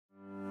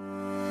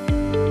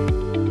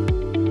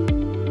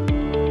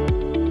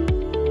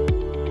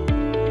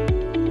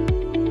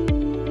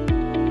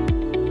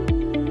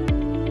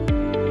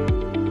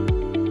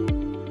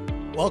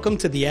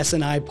Welcome to the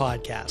SNI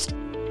Podcast.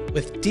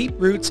 With deep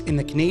roots in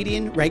the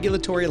Canadian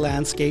regulatory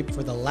landscape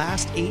for the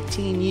last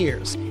 18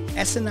 years,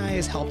 SNI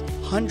has helped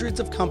hundreds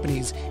of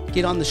companies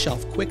get on the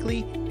shelf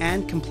quickly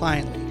and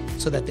compliantly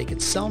so that they can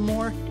sell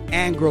more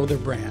and grow their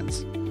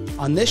brands.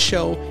 On this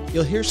show,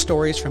 you'll hear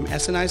stories from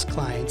SNI's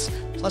clients,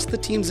 plus the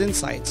team's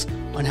insights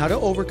on how to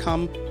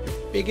overcome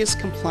your biggest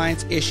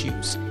compliance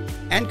issues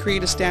and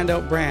create a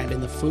standout brand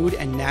in the food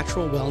and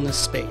natural wellness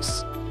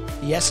space.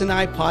 The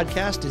SNI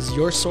Podcast is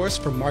your source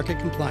for market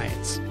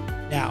compliance.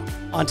 Now,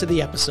 on to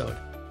the episode.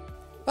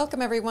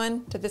 Welcome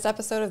everyone to this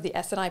episode of the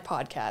SNI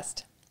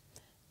Podcast.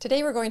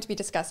 Today we're going to be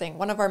discussing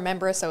one of our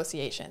member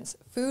associations,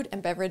 Food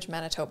and Beverage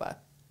Manitoba.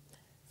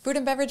 Food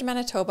and Beverage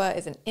Manitoba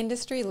is an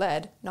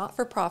industry-led,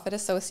 not-for-profit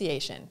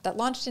association that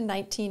launched in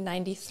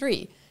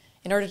 1993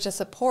 in order to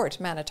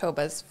support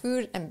Manitoba's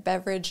food and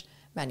beverage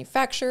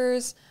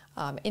manufacturers,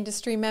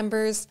 industry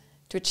members,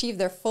 to achieve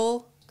their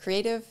full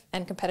creative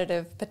and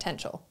competitive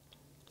potential.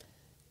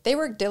 They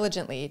work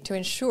diligently to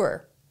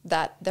ensure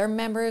that their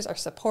members are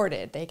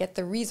supported, they get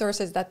the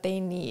resources that they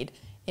need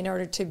in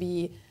order to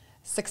be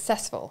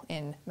successful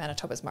in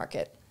Manitoba's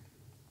market.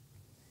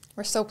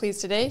 We're so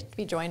pleased today to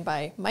be joined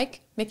by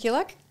Mike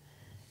Mikulak,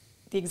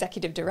 the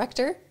Executive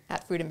Director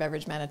at Food and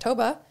Beverage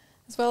Manitoba,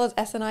 as well as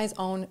SNI's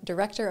own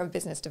Director of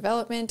Business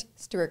Development,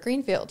 Stuart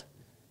Greenfield.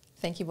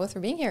 Thank you both for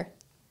being here.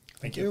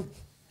 Thank you.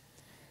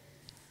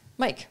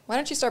 Mike, why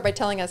don't you start by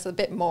telling us a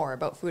bit more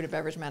about Food and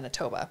Beverage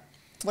Manitoba?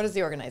 What does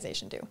the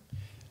organization do?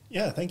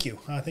 Yeah, thank you.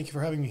 Thank you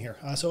for having me here.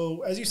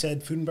 So as you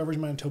said, Food and Beverage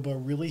Manitoba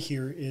really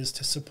here is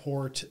to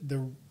support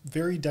the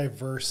very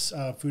diverse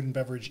food and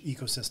beverage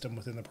ecosystem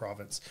within the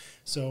province.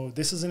 So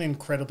this is an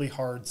incredibly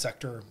hard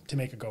sector to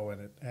make a go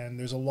in it. And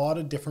there's a lot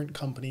of different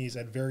companies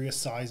at various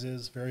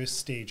sizes, various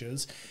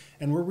stages,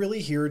 and we're really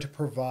here to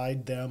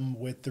provide them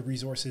with the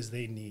resources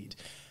they need.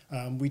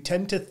 We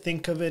tend to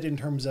think of it in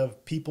terms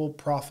of people,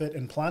 profit,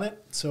 and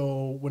planet.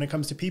 So when it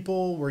comes to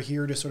people, we're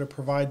here to sort of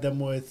provide them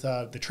with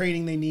the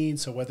training they need.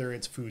 So whether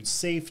it's food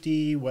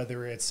safety,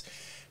 whether it's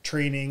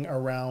training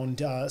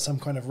around some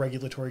kind of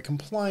regulatory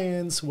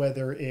compliance,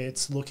 whether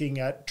it's looking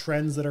at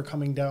trends that are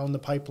coming down the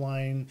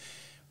pipeline,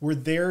 we're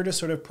there to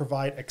sort of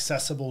provide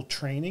accessible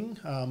training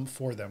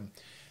for them.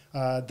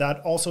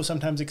 That also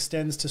sometimes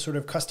extends to sort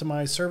of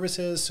customized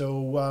services.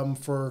 So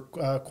for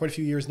quite a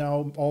few years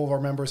now, all of our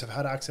members have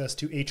had access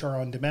to HR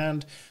on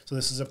demand. So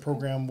this is a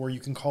program where you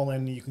can call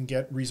in, you can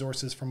get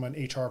resources from an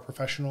HR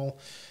professional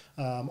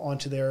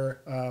onto there.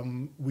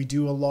 We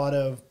do a lot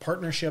of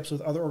partnerships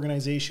with other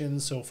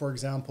organizations. So for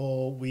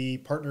example, we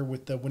partner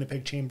with the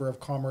Winnipeg Chamber of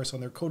Commerce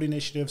on their code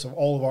initiative. So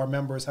all of our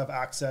members have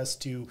access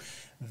to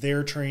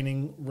their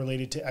training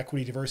related to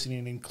equity, diversity,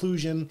 and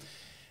inclusion.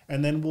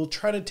 And then we'll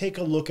try to take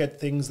a look at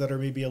things that are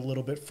maybe a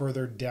little bit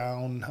further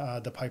down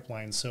the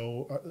pipeline.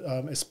 So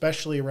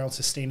especially around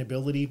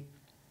sustainability,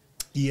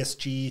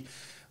 ESG,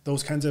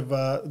 those kinds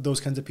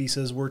of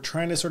pieces. We're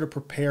trying to sort of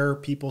prepare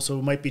people. So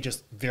it might be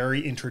just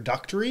very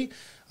introductory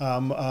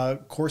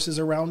courses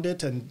around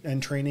it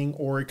and training,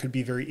 or it could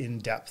be very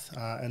in-depth.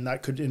 And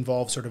that could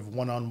involve sort of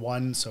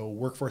one-on-one, so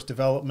workforce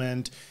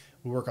development.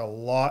 We work a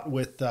lot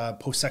with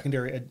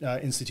post-secondary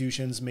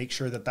institutions, make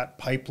sure that that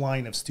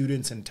pipeline of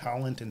students and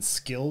talent and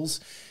skills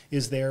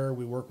is there.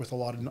 We work with a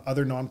lot of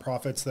other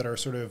nonprofits that are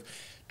sort of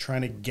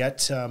trying to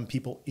get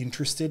people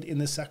interested in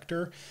this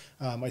sector.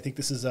 I think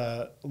this is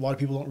a lot of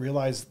people don't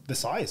realize the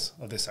size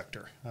of this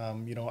sector.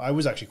 I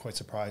was actually quite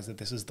surprised that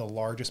this is the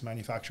largest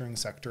manufacturing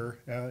sector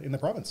in the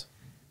province.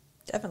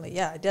 Definitely,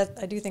 yeah.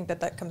 I do think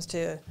that comes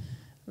to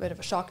a bit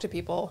of a shock to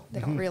people. They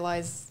don't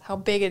realize how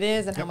big it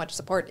is and how much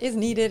support is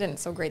needed, and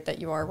it's so great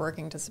that you are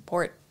working to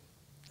support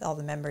all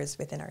the members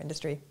within our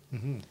industry.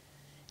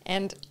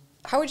 And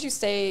how would you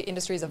say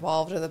industry has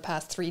evolved over the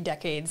past 3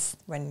 decades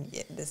when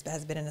this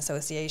has been an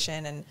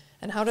association,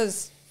 and how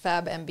does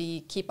FAB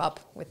MB keep up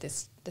with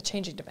the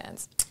changing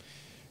demands?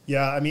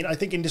 Yeah, I mean, I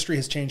think industry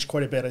has changed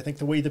quite a bit. I think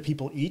the way that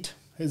people eat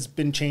has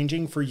been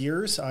changing for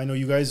years. I know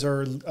you guys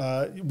are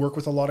work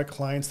with a lot of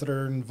clients that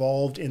are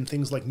involved in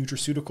things like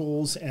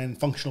nutraceuticals and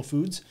functional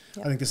foods.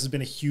 Yep. I think this has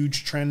been a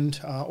huge trend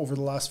over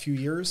the last few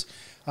years.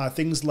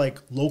 Things like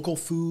local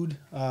food,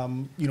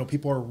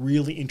 people are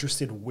really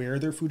interested where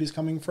their food is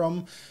coming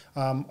from.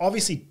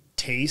 Obviously,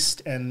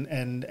 taste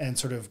and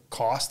sort of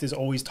cost is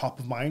always top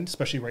of mind,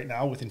 especially right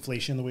now with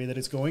inflation the way that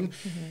it's going.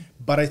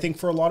 But I think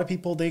for a lot of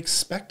people, they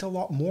expect a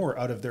lot more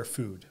out of their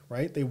food,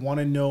 right? They want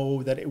to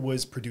know that it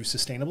was produced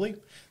sustainably.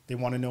 They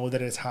want to know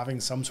that it's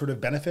having some sort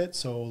of benefit.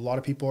 So a lot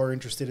of people are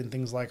interested in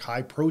things like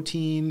high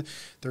protein.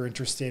 They're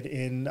interested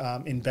in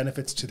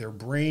benefits to their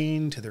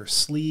brain, to their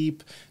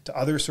sleep, to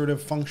other sort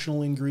of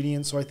functional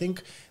ingredients. So I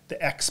think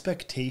the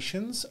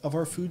expectations of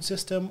our food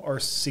system are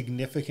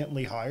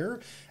significantly higher.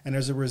 And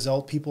as a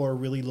result, people are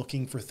really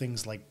looking for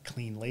things like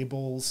clean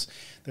labels.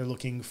 They're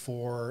looking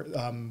for,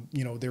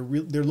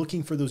 they're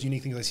looking for those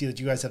unique things. I see that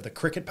you guys have the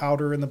cricket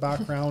powder in the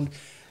background.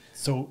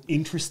 So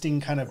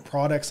interesting kind of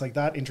products like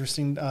that,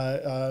 interesting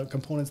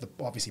components.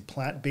 Obviously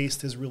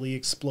plant-based has really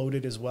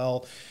exploded as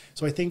well.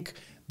 So I think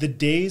the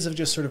days of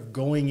just sort of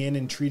going in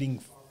and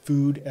treating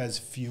food as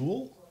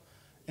fuel,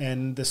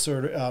 and the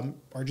sort of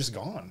are just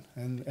gone,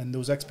 and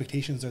those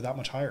expectations are that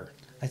much higher.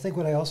 I think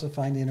what I also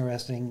find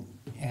interesting,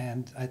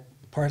 and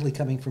partly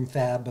coming from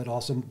FAB, but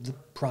also the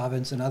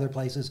province and other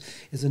places,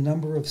 is a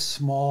number of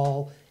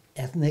small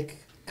ethnic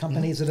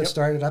companies that have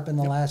started up in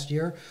the last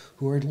year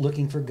who are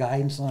looking for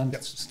guidance on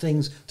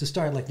things to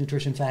start, like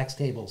nutrition facts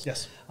tables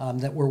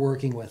that we're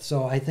working with.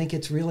 So I think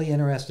it's really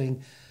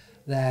interesting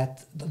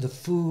that the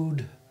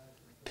food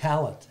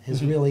palette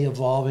is really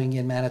evolving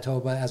in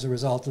Manitoba as a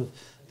result of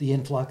the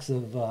influx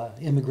of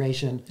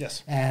immigration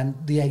and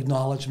the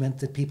acknowledgement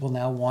that people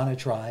now want to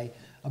try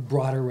a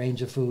broader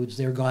range of foods.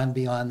 They're gone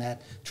beyond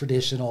that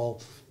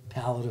traditional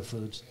palette of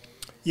foods.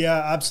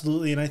 Yeah,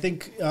 absolutely. And I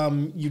think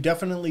you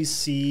definitely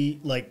see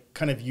like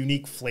kind of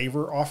unique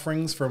flavor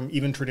offerings from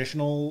even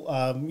traditional,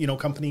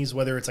 companies,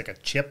 whether it's like a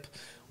chip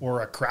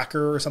or a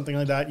cracker or something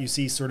like that. You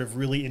see sort of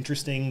really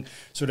interesting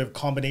sort of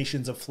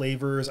combinations of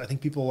flavors. I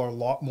think people are a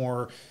lot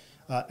more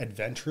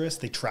adventurous.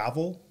 They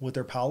travel with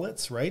their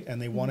palates, right?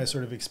 And they want to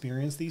sort of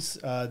experience these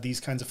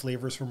kinds of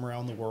flavors from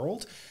around the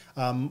world,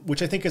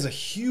 which I think is a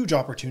huge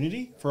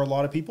opportunity for a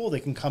lot of people. They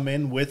can come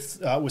in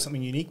with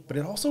something unique, but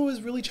it also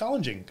is really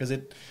challenging because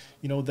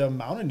the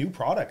amount of new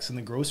products in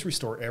the grocery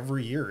store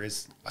every year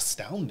is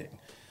astounding.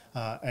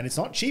 And it's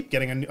not cheap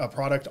getting a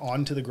product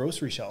onto the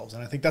grocery shelves.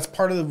 And I think that's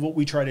part of what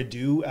we try to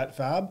do at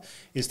FAB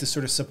is to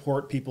sort of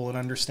support people in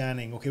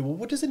understanding, okay, well,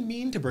 what does it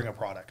mean to bring a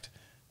product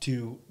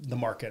to the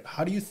market?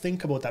 How do you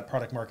think about that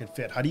product market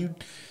fit? How do you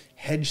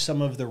hedge some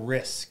of the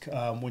risk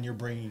when you're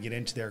bringing it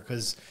into there?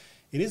 Because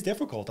it is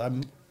difficult.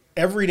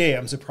 Every day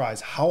I'm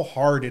surprised how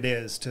hard it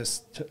is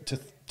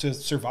to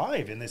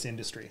survive in this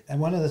industry. And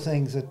one of the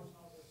things that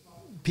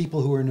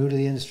people who are new to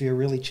the industry are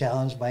really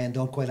challenged by and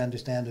don't quite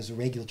understand is the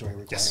regulatory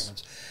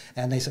requirements.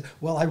 And they say,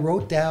 well, I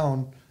wrote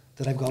down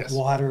that I've got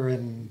water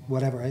and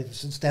whatever.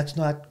 That's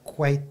not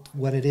quite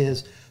what it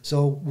is.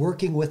 So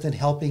working with and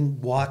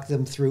helping walk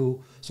them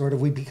through, sort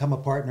of we become a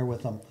partner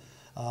with them,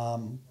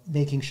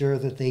 making sure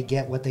that they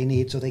get what they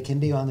need so they can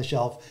be on the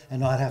shelf and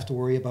not have to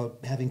worry about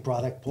having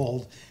product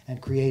pulled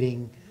and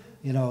creating,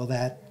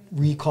 that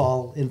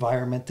recall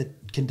environment that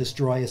can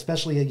destroy,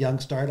 especially a young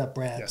startup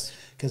brand.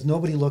 Because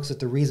nobody looks at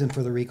the reason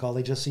for the recall.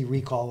 They just see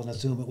recall and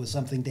assume it was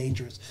something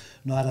dangerous,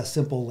 not a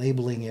simple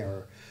labeling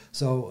error.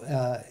 So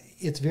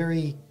it's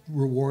very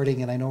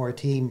rewarding, and I know our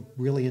team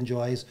really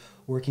enjoys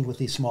working with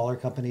these smaller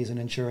companies and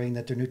ensuring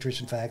that their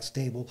nutrition facts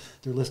table,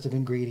 their list of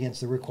ingredients,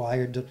 the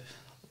required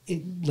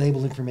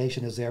label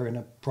information is there in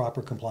a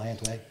proper,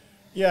 compliant way.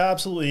 Yeah,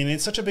 absolutely. And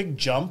it's such a big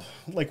jump.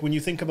 Like when you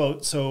think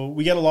about, so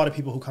we get a lot of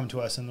people who come to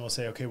us and they'll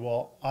say, okay,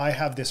 well, I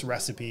have this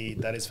recipe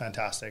that is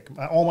fantastic.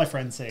 All my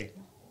friends say,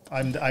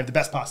 I have the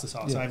best pasta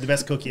sauce, I have the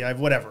best cookie, I have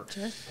whatever.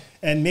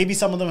 And maybe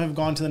some of them have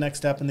gone to the next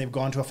step and they've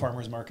gone to a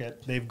farmer's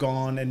market. They've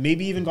gone and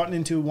maybe even gotten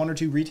into one or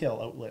two retail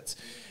outlets.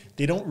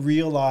 They don't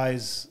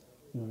realize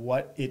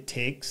what it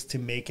takes to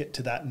make it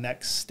to that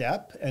next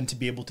step and to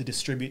be able to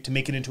distribute, to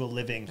make it into a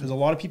living. Because a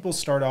lot of people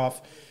start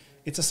off,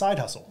 it's a side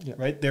hustle,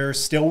 right? They're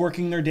still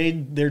working their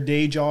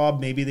day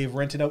job. Maybe they've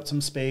rented out some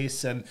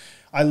space. And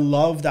I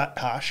love that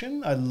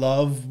passion. I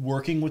love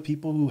working with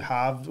people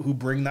who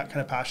bring that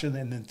kind of passion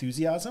and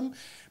enthusiasm.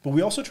 But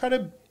we also try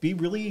to be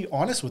really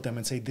honest with them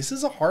and say, this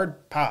is a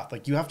hard path.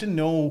 Like, you have to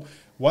know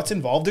what's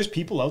involved. There's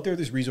people out there,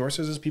 there's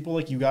resources, there's people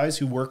like you guys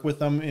who work with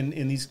them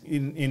in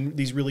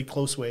these really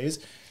close ways.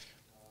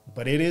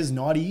 But it is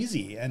not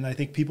easy. And I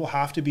think people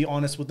have to be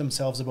honest with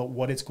themselves about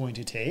what it's going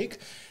to take,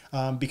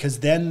 because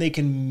then they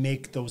can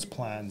make those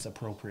plans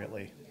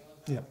appropriately.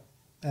 Yeah,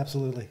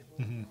 absolutely.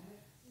 Mm-hmm.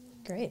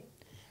 Great.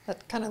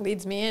 That kind of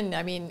leads me in.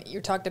 I mean,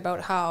 you talked about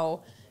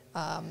how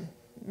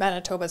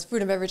Manitoba's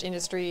food and beverage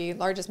industry,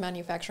 largest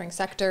manufacturing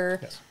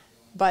sector,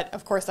 but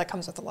of course that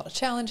comes with a lot of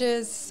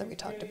challenges. So we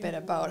talked a bit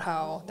about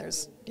how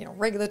there's,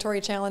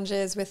 regulatory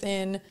challenges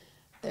within,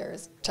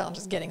 there's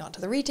challenges getting onto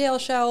the retail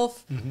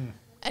shelf. Mm-hmm.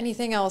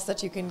 Anything else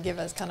that you can give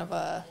us kind of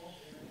a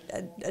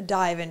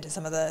dive into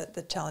some of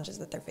the challenges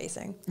that they're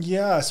facing?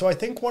 Yeah, so I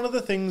think one of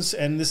the things,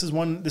 and this is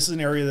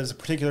an area that is a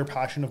particular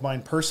passion of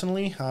mine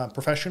personally,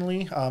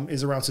 professionally,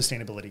 is around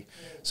sustainability.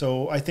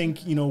 So I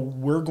think,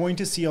 we're going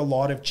to see a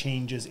lot of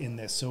changes in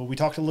this. So we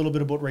talked a little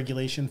bit about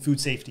regulation,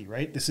 food safety,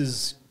 right? This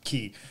is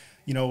key.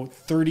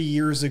 30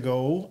 years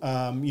ago,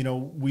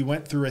 we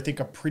went through, I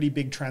think, a pretty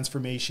big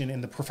transformation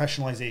in the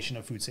professionalization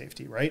of food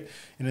safety, right?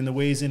 And in the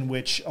ways in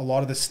which a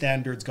lot of the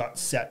standards got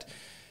set.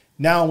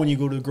 Now, when you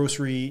go to the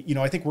grocery,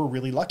 I think we're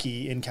really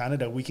lucky in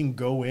Canada. We can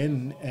go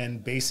in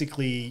and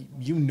basically,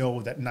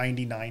 that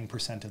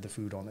 99% of the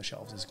food on the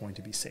shelves is going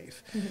to be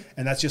safe. Mm-hmm.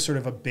 And that's just sort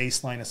of a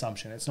baseline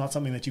assumption. It's not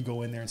something that you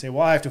go in there and say,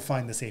 well, I have to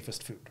find the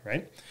safest food,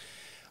 right?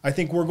 I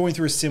think we're going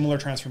through a similar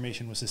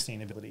transformation with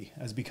sustainability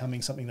as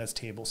becoming something that's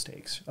table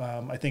stakes.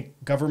 I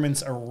think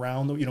governments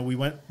around,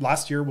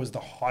 last year was the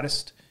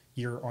hottest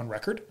year on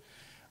record.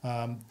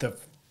 The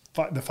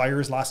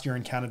fires last year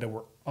in Canada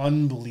were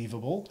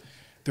unbelievable.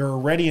 They're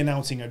already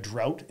announcing a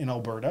drought in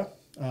Alberta.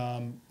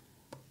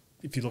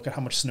 If you look at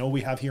how much snow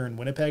we have here in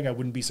Winnipeg, I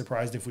wouldn't be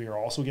surprised if we are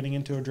also getting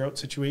into a drought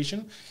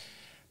situation.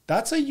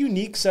 that's a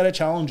unique set of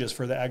challenges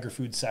for the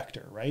agri-food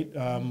sector, right?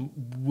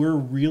 We're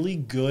really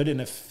good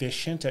and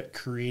efficient at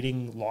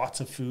creating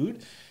lots of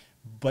food,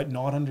 but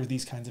not under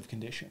these kinds of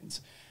conditions.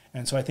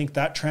 And so I think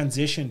that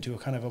transition to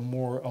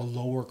a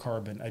lower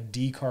carbon, a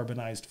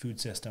decarbonized food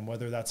system,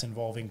 whether that's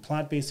involving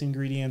plant-based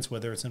ingredients,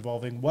 whether it's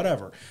involving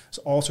whatever,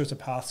 so all sorts of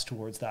paths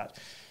towards that.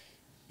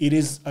 It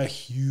is a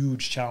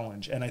huge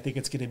challenge, and I think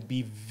it's going to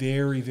be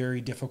very, very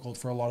difficult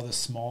for a lot of the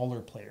smaller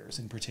players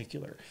in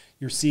particular.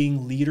 You're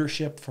seeing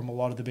leadership from a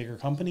lot of the bigger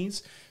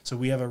companies. So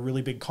we have a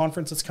really big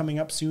conference that's coming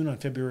up soon on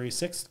February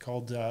 6th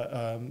called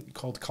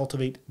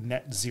Cultivate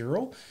Net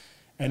Zero.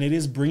 And it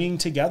is bringing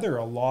together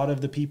a lot of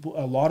the people,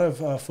 a lot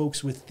of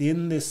folks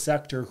within this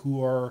sector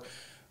who are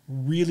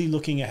really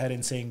looking ahead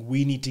and saying,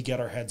 we need to get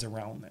our heads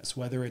around this,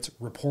 whether it's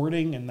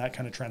reporting and that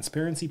kind of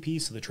transparency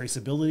piece, so the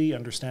traceability,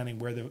 understanding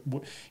where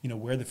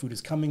the food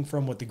is coming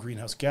from, what the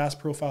greenhouse gas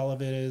profile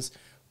of it is,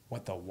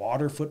 what the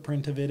water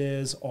footprint of it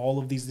is, all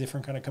of these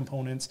different kind of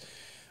components,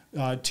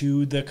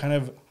 to the kind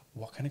of,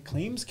 what kind of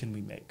claims can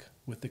we make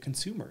with the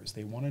consumers?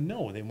 They want to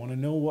know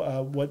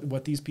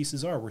what these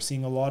pieces are. We're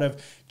seeing a lot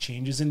of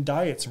changes in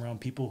diets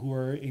around people who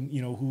are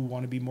who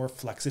want to be more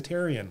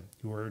flexitarian,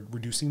 who are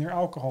reducing their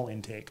alcohol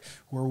intake,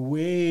 who are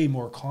way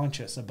more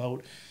conscious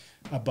about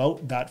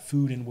that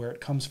food and where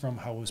it comes from,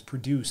 how it was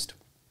produced.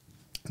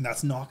 And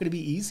that's not going to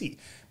be easy,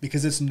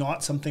 because it's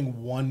not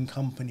something one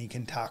company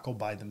can tackle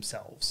by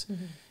themselves.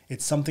 Mm-hmm.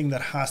 It's something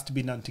that has to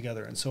be done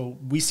together. And so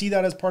we see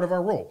that as part of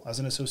our role as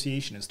an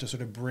association, is to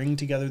sort of bring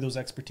together those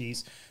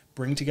expertise,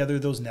 bring together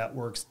those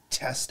networks,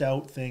 test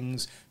out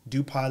things,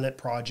 do pilot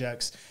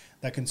projects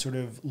that can sort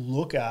of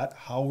look at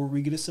how are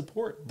we going to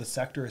support the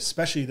sector,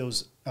 especially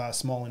those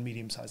small and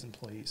medium-sized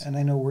employees. And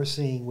I know we're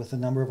seeing with a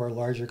number of our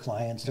larger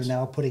clients, they're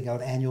now putting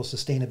out annual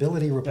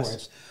sustainability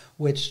reports,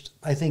 which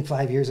I think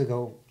 5 years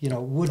ago,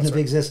 wouldn't have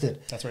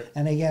existed. That's right.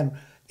 And again,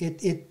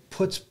 it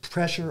puts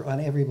pressure on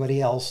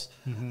everybody else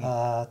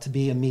to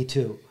be a Me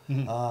Too.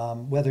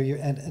 Mm-hmm. Whether you're,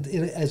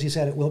 as you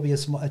said, it will be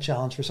a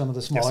challenge for some of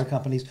the smaller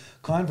companies.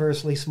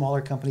 Conversely,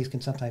 smaller companies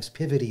can sometimes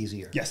pivot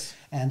easier. Yes.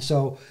 And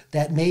so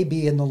that may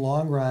be in the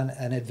long run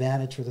an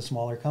advantage for the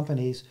smaller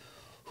companies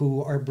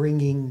who are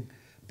bringing,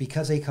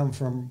 because they come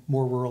from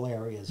more rural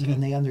areas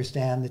and they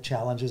understand the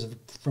challenges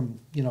from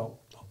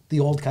the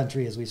old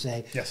country, as we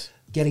say. Yes.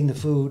 Getting the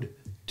food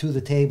to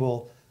the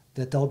table,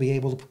 that they'll be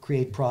able to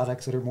create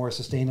products that are more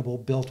sustainable,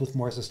 built with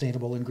more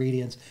sustainable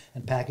ingredients,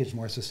 and packaged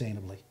more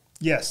sustainably.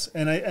 Yes,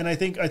 and I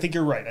think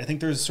you're right. I think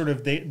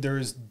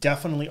there's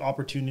definitely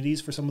opportunities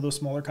for some of those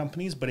smaller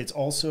companies, but it's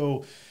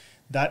also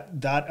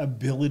that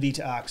ability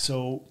to act.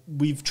 So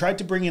we've tried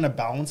to bring in a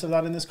balance of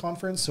that in this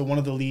conference. So one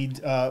of the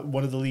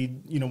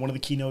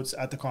keynotes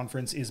at the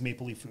conference is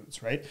Maple Leaf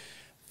Foods, right?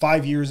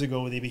 5 years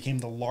ago, they became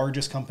the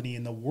largest company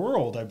in the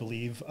world, I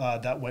believe,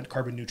 that went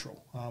carbon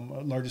neutral,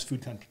 largest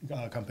food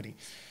company.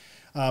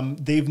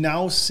 They've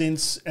now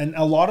since, and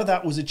a lot of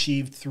that was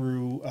achieved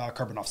through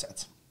carbon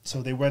offsets.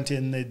 So they went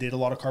in, they did a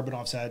lot of carbon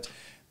offsets.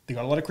 They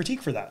got a lot of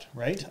critique for that,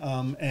 right?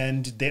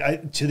 And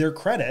they, to their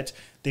credit,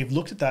 they've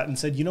looked at that and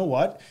said, you know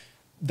what?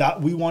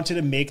 That we wanted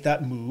to make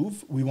that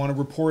move. We want to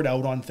report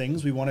out on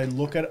things. We want to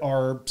look at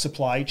our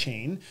supply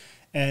chain.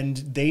 And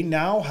they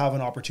now have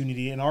an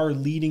opportunity and are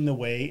leading the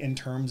way in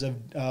terms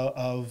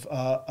of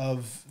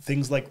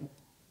things like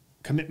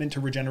commitment to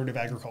regenerative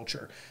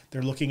agriculture.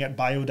 They're looking at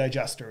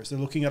biodigesters. They're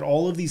looking at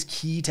all of these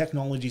key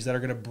technologies that are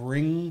going to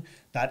bring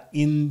that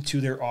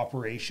into their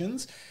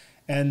operations.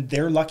 And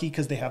they're lucky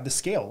because they have the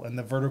scale and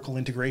the vertical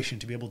integration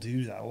to be able to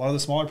do that. A lot of the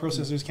smaller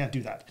processors can't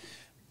do that.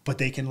 But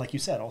they can, like you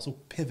said, also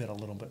pivot a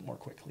little bit more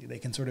quickly. They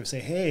can sort of say,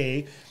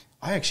 hey,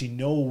 I actually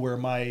know where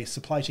my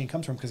supply chain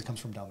comes from because it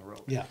comes from down the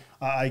road. Yeah,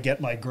 I get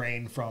my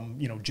grain from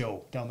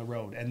Joe down the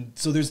road, and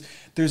so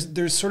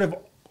there's sort of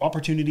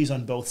opportunities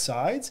on both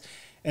sides.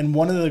 And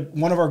one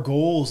of our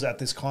goals at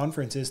this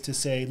conference is to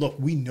say, look,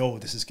 we know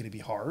this is going to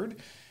be hard,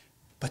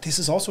 but this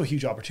is also a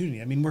huge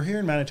opportunity. I mean, we're here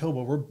in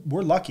Manitoba.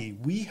 We're lucky.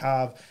 We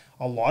have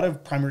a lot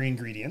of primary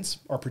ingredients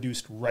are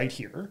produced right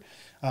here.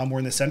 We're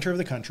in the center of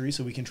the country,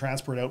 so we can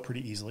transport out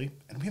pretty easily,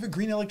 and we have a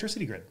green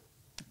electricity grid.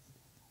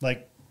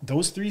 Like,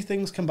 those three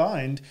things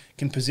combined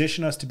can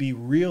position us to be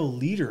real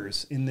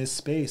leaders in this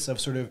space of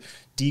sort of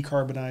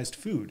decarbonized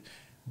food.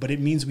 But it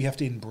means we have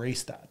to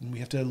embrace that, and we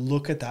have to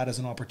look at that as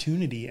an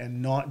opportunity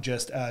and not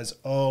just as,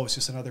 it's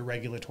just another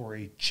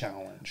regulatory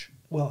challenge.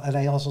 Well, and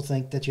I also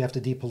think that you have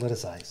to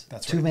depoliticize.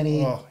 That's too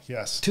right.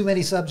 Too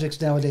many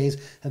subjects nowadays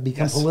have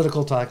become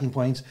political talking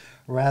points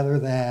rather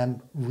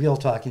than real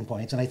talking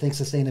points. And I think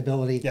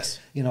sustainability,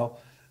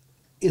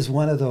 is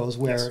one of those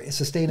where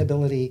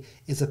sustainability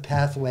is a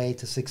pathway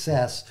to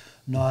success,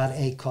 not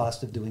a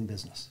cost of doing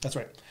business. That's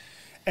right.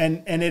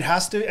 And it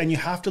has to, and you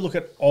have to look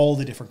at all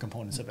the different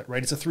components of it,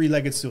 right? It's a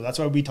three-legged stool. That's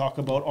why we talk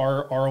about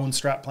our own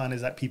strat plan is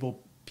that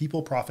people,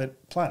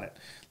 profit, planet.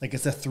 Like,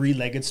 it's a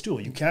three-legged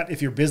stool. You can't,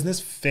 if your business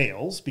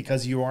fails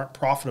because you aren't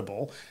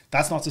profitable,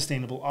 that's not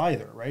sustainable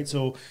either, right?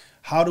 So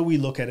how do we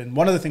look at it? And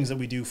one of the things that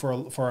we do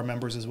for our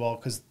members as well,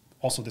 because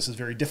also this is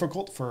very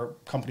difficult for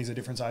companies of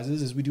different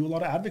sizes, is we do a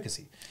lot of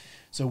advocacy.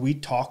 So we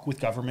talk with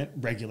government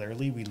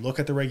regularly. We look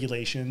at the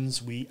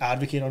regulations. We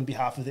advocate on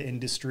behalf of the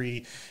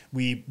industry.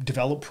 We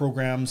develop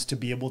programs to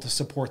be able to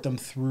support them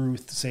through,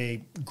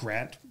 say,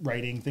 grant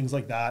writing, things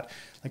like that.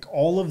 Like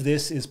all of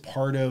this is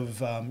part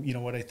of,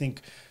 what I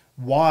think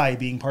why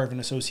being part of an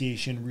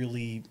association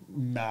really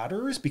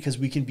matters, because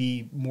we can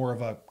be more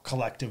of a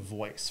collective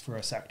voice for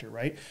a sector,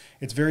 right?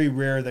 It's very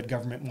rare that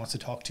government wants to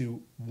talk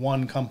to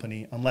one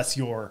company unless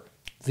you're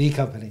the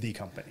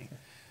company.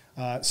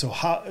 So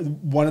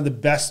one of the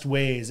best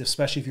ways,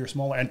 especially if you're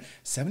smaller, and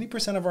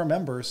 70% of our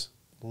members,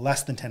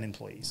 less than 10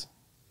 employees.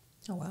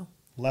 Oh, wow.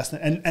 Less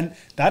than, and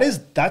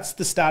that's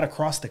the stat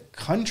across the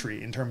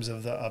country in terms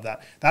of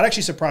that. That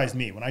actually surprised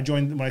me when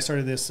I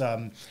started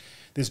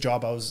this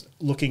job. I was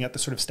looking at the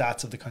sort of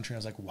stats of the country, and I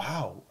was like,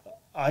 wow,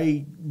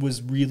 I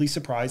was really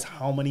surprised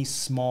how many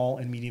small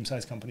and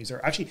medium-sized companies there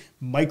are. Actually,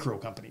 micro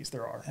companies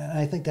there are. And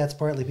I think that's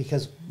partly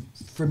because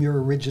from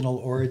your original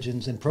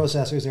origins in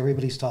processors,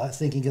 everybody's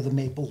thinking of the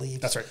maple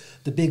leaves. That's right.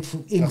 The big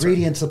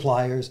ingredient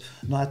suppliers,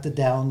 not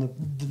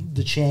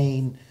the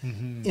chain,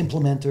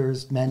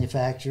 implementers,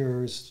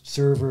 manufacturers,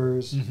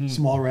 servers,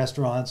 small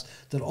restaurants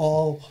that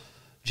all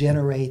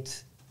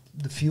generate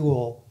the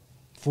fuel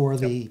for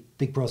the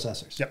big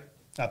processors. Yep,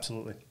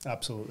 absolutely.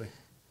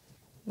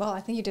 Well,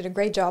 I think you did a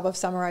great job of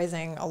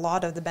summarizing a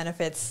lot of the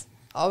benefits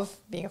of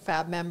being a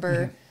FAB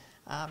member,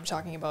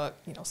 talking about,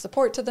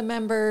 support to the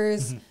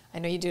members. I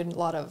know you did a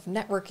lot of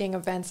networking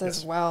events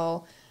as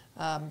well,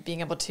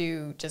 being able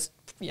to just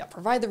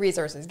provide the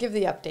resources, give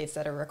the updates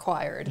that are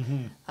required.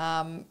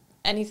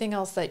 Anything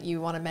else that you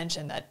want to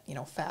mention that,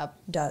 FAB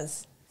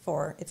does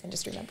for its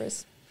industry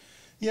members?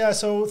 Yeah,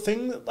 so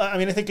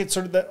I think it's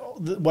sort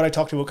of what I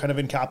talked about kind of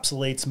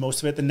encapsulates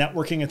most of it. The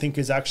networking, I think,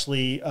 is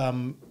actually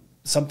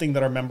something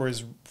that our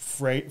members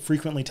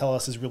frequently tell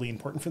us is really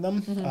important for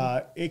them.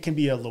 It can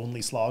be a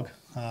lonely slog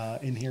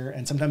in here,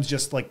 and sometimes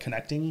just like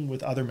connecting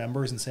with other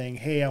members and saying,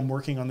 hey, I'm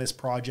working on this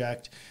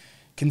project,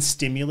 can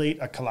stimulate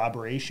a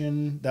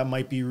collaboration that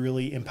might be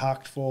really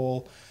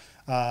impactful.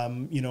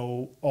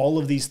 All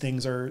of these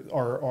things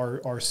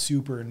are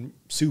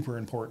super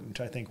important,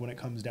 I think, when it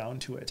comes down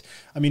to it.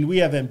 I mean, we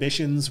have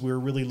ambitions. We're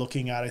really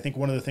looking at, I think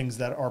one of the things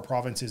that our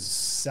province is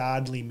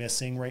sadly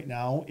missing right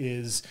now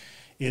is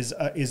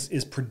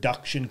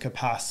production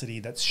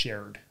capacity that's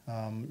shared.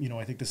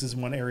 I think this is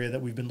one area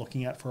that we've been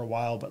looking at for a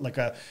while, but like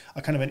a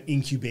kind of an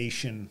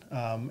incubation,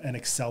 an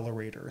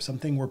accelerator,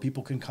 something where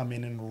people can come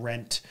in and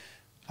rent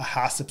a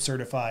HACCP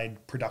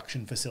certified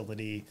production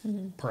facility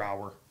per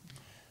hour.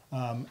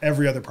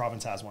 Every other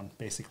province has one,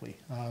 basically.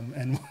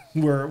 And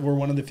we're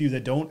one of the few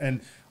that don't.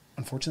 And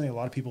unfortunately, a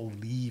lot of people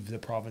leave the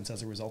province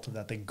as a result of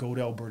that. They go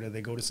to Alberta,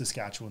 they go to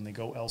Saskatchewan, they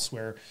go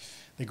elsewhere,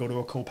 they go to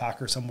a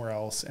co-packer somewhere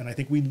else. And I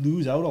think we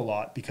lose out a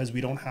lot because we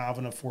don't have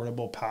an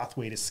affordable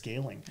pathway to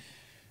scaling.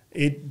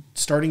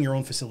 Starting your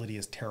own facility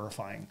is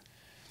terrifying.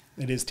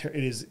 It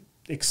is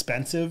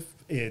expensive.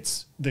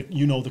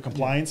 The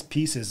compliance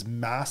piece is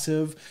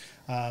massive.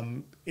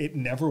 It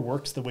never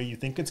works the way you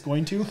think it's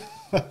going to.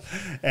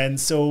 And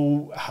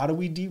so how do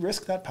we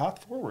de-risk that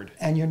path forward?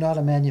 And you're not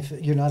a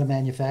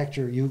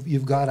manufacturer.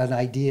 You've got an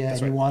idea. That's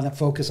and right. You want to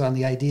focus on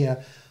the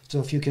idea. So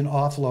if you can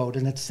offload,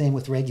 and it's the same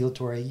with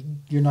regulatory,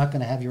 you're not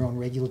going to have your own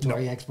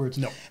regulatory experts.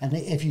 No. And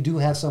if you do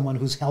have someone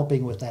who's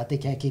helping with that, they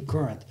can't keep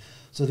current.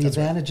 So the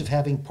advantage of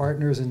having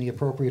partners in the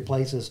appropriate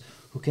places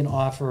who can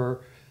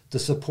offer the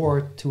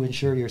support to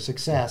ensure your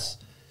success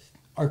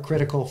are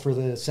critical for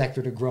the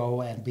sector to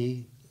grow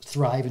and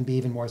thrive and be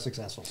even more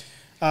successful.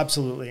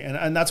 Absolutely.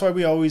 And that's why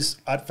we always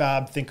at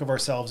FAB think of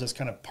ourselves as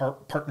kind of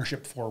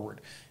partnership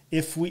forward.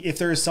 If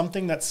there is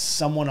something that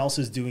someone else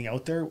is doing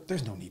out there,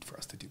 there's no need for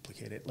us to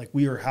duplicate it. Like,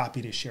 we are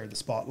happy to share the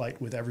spotlight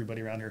with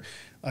everybody around here.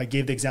 I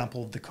gave the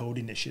example of the Code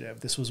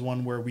Initiative. This was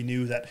one where we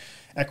knew that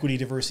equity,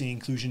 diversity,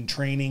 inclusion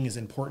training is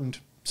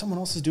important. Someone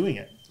else is doing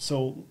it.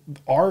 So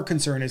our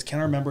concern is, can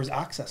our members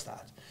access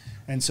that?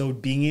 And so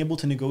being able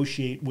to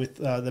negotiate with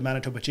the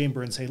Manitoba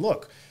Chamber and say,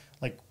 look,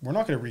 like, we're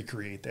not going to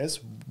recreate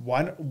this.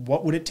 What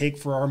would it take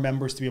for our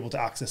members to be able to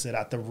access it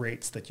at the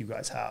rates that you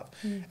guys have?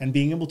 And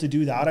being able to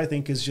do that, I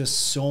think, is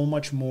just so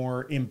much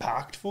more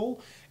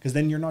impactful, because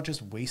then you're not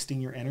just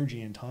wasting your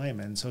energy and time.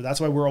 And so that's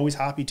why we're always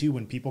happy too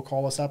when people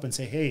call us up and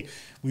say, hey,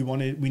 we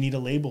need a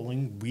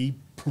labeling. We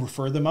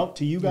refer them out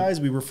to you guys.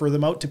 We refer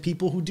them out to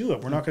people who do it.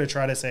 We're not going to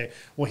try to say,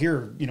 well,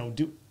 here,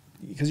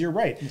 because you're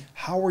right.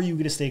 How are you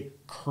going to stay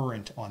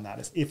current on that?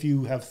 As if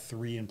you have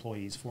 3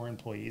 employees, 4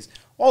 employees,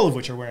 all of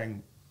which are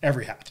wearing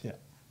every hat. Yeah.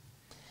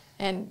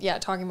 And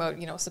talking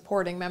about,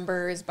 supporting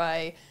members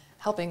by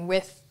helping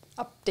with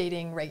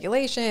updating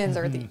regulations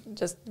or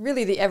just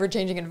really the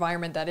ever-changing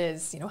environment that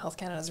is, Health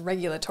Canada's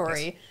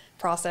regulatory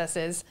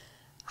processes.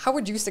 How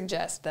would you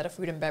suggest that a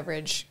food and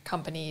beverage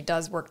company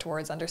does work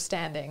towards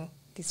understanding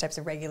these types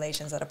of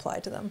regulations that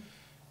apply to them?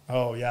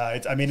 Oh yeah,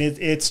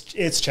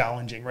 it's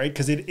challenging, right?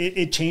 Because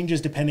it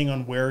changes depending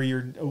on where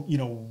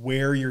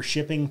you're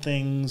shipping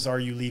things. Are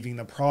you leaving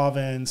the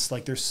province?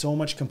 Like, there's so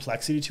much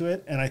complexity to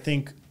it, and I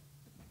think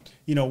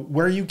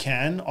where you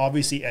can,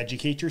 obviously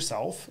educate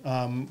yourself.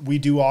 We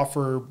do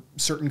offer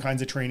certain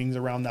kinds of trainings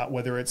around that,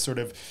 whether it's sort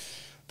of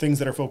things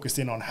that are focused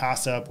in on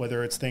HACCP,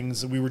 whether it's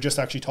things we were just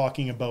actually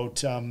talking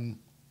about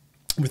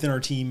within our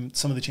team,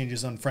 some of the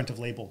changes on front of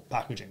label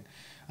packaging.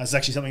 That's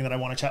actually something that I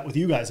want to chat with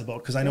you guys about,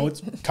 because I know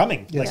it's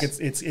coming. Yes.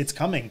 Like it's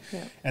coming.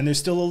 Yeah. And there's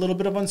still a little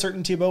bit of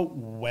uncertainty about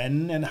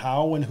when and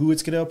how and who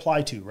it's going to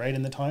apply to, right?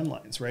 In the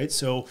timelines, right?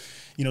 So,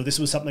 this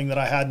was something that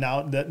I had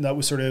now that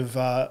was sort of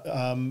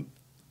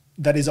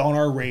that is on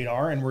our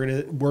radar, and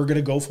we're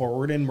gonna go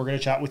forward, and we're gonna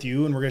chat with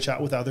you, and we're gonna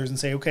chat with others and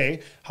say,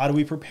 okay, how do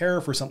we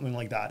prepare for something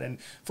like that? And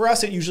for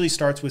us, it usually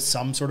starts with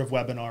some sort of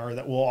webinar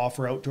that we'll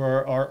offer out to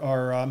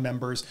our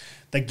members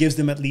that gives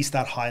them at least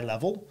that high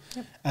level.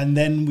 Yep. And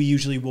then we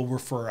usually will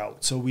refer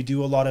out. So we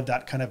do a lot of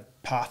that kind of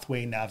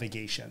pathway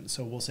navigation.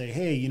 So we'll say,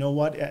 hey, you know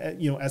what,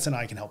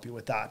 SNI can help you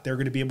with that. They're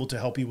going to be able to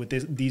help you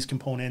with these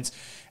components.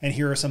 And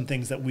here are some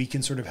things that we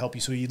can sort of help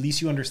you. So at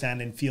least you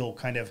understand and feel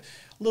kind of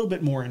a little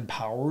bit more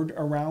empowered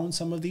around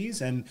some of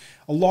these. And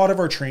a lot of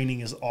our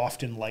training is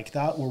often like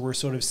that, where we're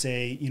sort of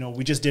say,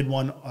 we just did a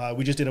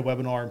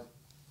webinar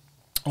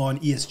on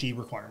ESG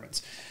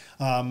requirements.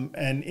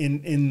 And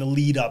in the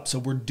lead up, so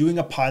we're doing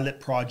a pilot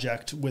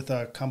project with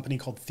a company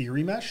called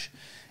Theory Mesh,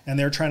 and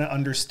they're trying to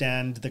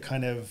understand the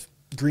kind of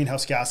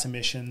greenhouse gas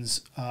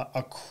emissions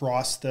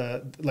across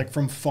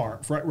from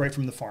farm, right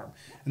from the farm.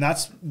 And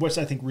that's what's,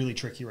 I think, really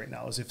tricky right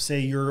now, is if, say,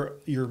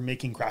 you're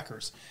making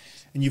crackers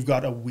and you've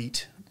got a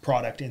wheat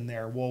product in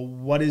there.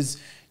 Well,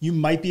 you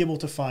might be able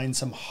to find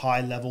some high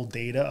level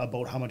data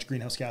about how much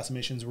greenhouse gas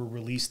emissions were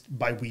released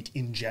by wheat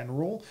in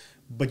general,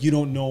 but you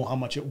don't know how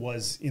much it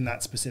was in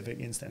that specific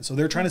instance. So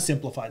they're trying to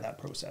simplify that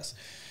process.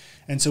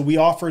 And so we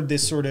offered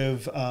this sort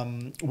of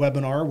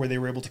webinar where they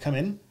were able to come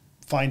in,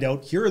 find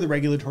out, here are the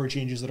regulatory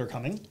changes that are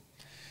coming,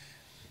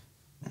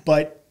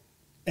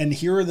 and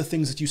here are the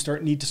things that you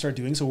need to start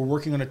doing. So we're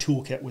working on a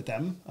toolkit with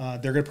them.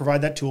 They're going to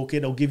provide that toolkit.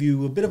 It'll give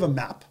you a bit of a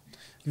map.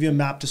 Give you a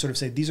map to sort of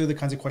say, these are the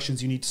kinds of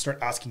questions you need to start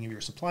asking of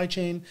your supply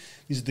chain.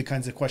 These are the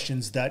kinds of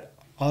questions that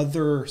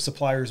other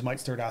suppliers might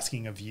start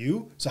asking of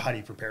you. So how do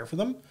you prepare for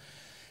them?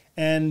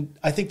 And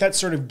I think that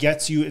sort of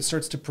it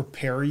starts to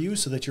prepare you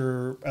so that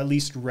you're at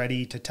least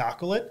ready to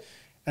tackle it.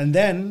 And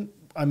then,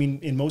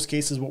 in most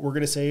cases, what we're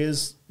going to say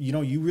is,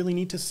 you really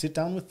need to sit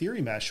down with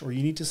Theory Mesh, or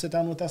you need to sit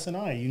down with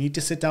SNI. You need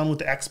to sit down with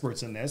the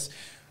experts in this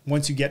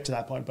once you get to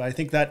that point. But I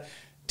think that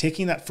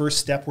taking that first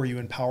step where you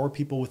empower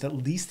people with at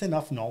least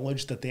enough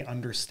knowledge that they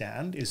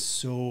understand is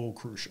so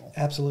crucial.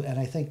 Absolutely. And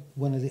I think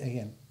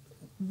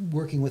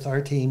working with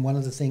our team, one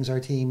of the things our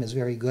team is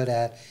very good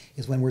at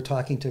is when we're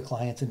talking to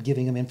clients and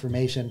giving them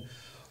information,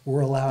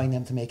 we're allowing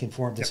them to make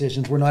informed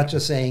decisions. We're not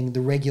just saying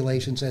the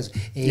regulation says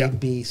A,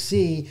 B,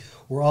 C.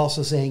 We're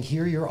also saying,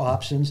 here are your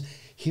options,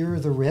 here are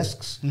the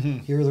risks,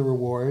 here are the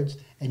rewards,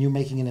 and you're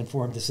making an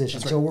informed decision.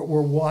 Right. So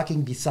we're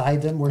walking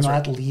beside them. We're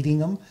not leading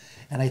them.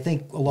 And I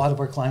think a lot of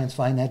our clients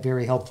find that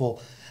very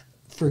helpful.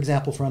 For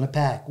example, front of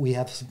pack, we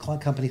have some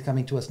companies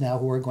coming to us now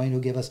who are going to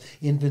give us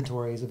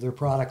inventories of their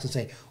products and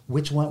say,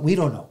 which one, we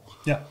don't know.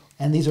 Yeah.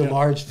 And these are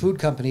large food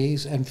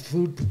companies and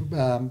food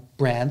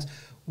brands.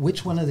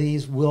 Which one of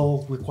these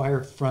will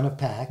require front of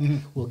pack?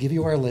 We'll give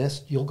you our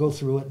list, you'll go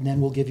through it, and then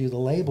we'll give you the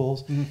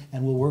labels,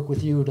 and we'll work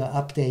with you to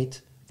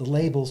update the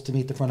labels to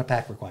meet the front of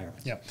pack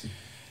requirements. Yeah.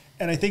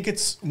 And I think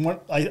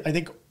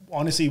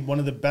honestly, one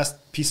of the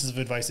best pieces of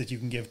advice that you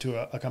can give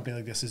to a company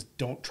like this is,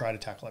 don't try to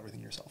tackle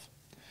everything yourself.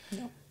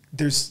 No.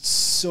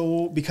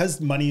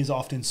 Because money is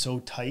often so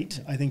tight,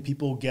 I think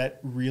people get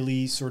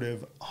really sort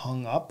of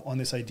hung up on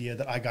this idea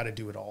that I got to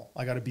do it all.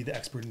 I got to be the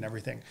expert in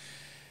everything.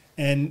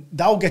 And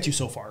that will get you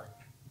so far.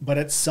 But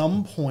at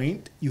some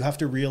point, you have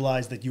to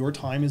realize that your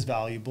time is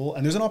valuable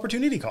and there's an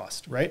opportunity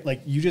cost, right?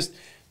 Like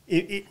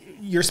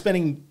you're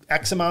spending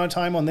X amount of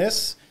time on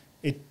this,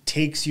 it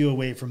takes you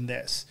away from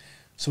this.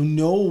 So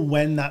know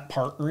when that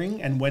partnering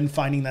and when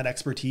finding that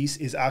expertise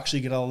is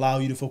actually going to allow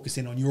you to focus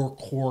in on your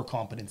core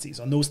competencies,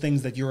 on those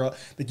things that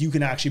you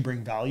can actually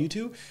bring value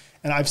to.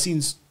 And I've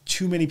seen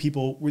too many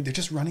people where they're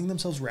just running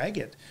themselves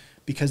ragged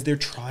because they're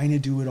trying to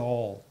do it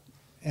all.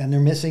 And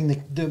they're missing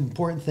the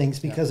important things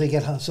because they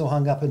get so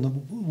hung up in the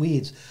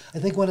weeds. I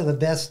think one of the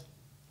best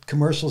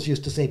commercials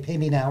used to say, pay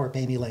me now or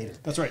pay me later.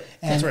 That's right.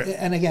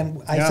 And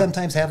again, I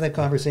sometimes have that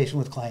conversation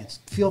with clients.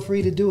 Feel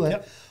free to do it.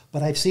 Yep.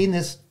 But I've seen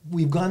this,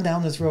 we've gone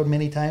down this road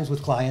many times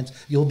with clients,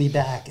 you'll be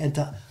back. And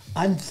to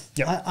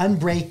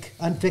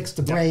unfix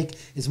the break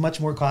is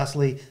much more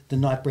costly than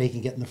not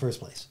breaking it in the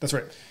first place. That's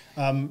right.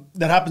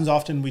 That happens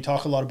often. We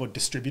talk a lot about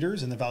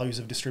distributors and the values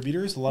of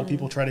distributors. A lot of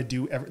people try to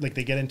do,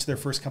 they get into their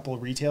first couple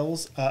of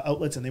retails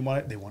outlets and they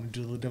want to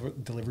do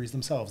deliveries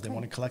themselves. They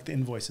want to collect the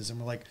invoices.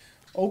 And we're like,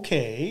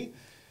 okay,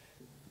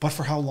 but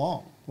for how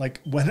long?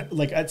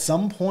 At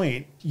some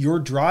point you're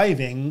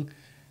driving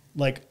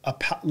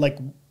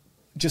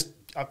just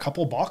a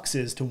couple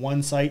boxes to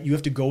one site. You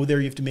have to go there.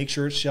 You have to make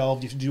sure it's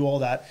shelved. You have to do all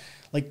that.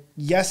 Like,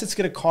 yes, it's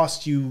going to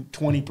cost you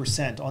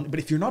 20% on, but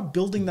if you're not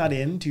building that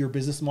into your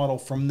business model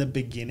from the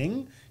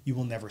beginning, you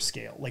will never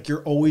scale. Like,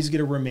 you're always going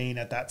to remain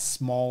at that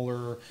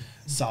smaller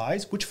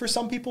size, which for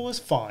some people is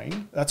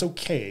fine. That's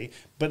okay.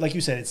 But like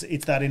you said,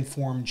 it's that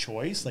informed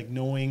choice, like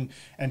knowing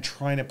and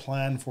trying to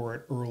plan for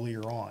it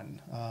earlier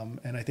on.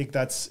 And I think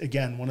that's,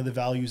 again, one of the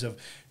values of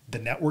the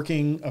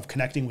networking, of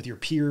connecting with your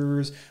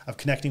peers, of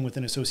connecting with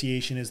an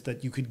association, is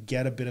that you could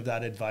get a bit of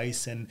that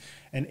advice and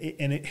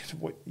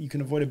you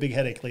can avoid a big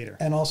headache later.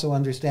 And also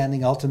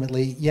understanding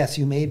ultimately, yes,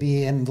 you may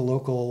be in the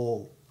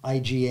local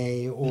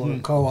IGA or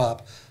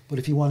co-op, but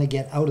if you want to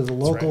get out of the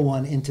local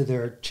one into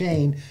their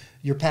chain,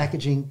 your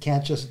packaging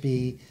can't just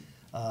be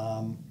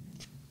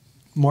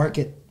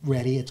market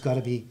ready. It's got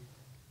to be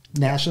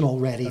national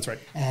ready. That's right.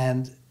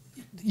 And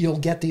you'll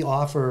get the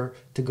offer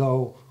to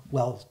go,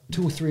 well,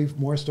 2 or 3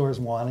 more stores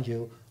want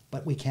you,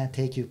 but we can't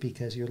take you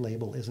because your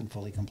label isn't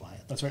fully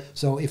compliant. That's right.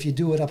 So if you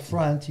do it up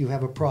front, you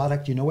have a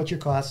product, you know what your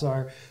costs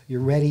are,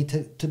 you're ready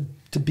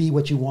to be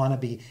what you want to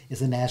be,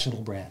 is a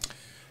national brand.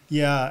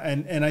 Yeah,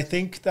 and I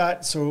think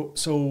that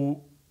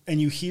and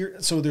you hear,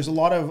 so there's a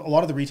lot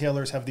of the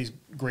retailers have these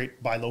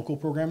great buy local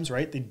programs,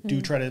 right? They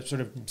do try to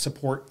sort of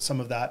support some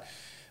of that,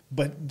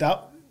 but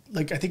that,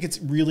 like, I think it's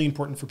really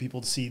important for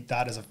people to see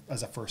that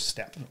as a first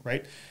step,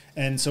 right?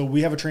 And so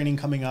we have a training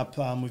coming up.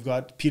 We've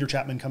got Peter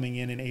Chapman coming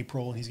in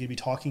April, and he's going to be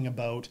talking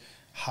about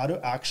how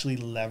to actually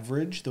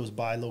leverage those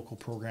buy local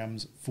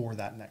programs for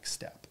that next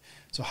step.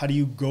 So how do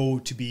you go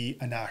to be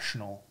a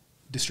national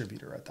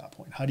distributor at that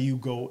point? How do you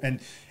go? And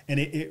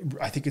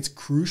I think it's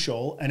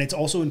crucial. And it's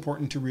also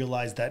important to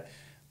realize that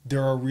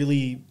there are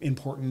really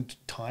important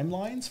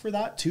timelines for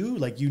that too.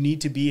 Like, you need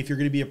to be, if you're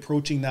going to be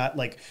approaching that,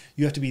 like,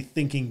 you have to be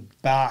thinking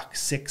back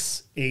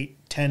 6, 8,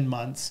 10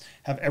 months,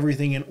 have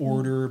everything in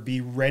order,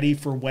 be ready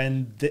for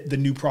when the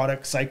new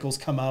product cycles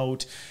come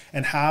out,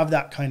 and have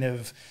that kind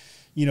of,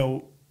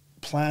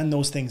 plan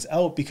those things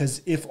out.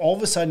 Because if all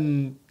of a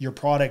sudden your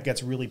product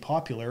gets really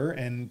popular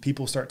and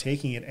people start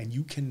taking it and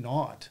you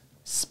cannot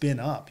spin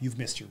up, you've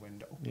missed your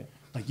window. Yeah.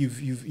 Like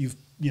you've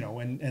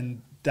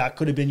and that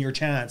could have been your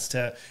chance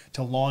to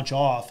launch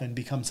off and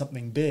become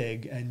something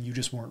big, and you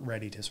just weren't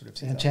ready to sort of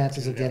see and that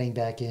chances of getting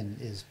back in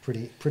is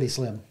pretty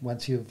slim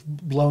once you've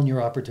blown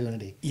your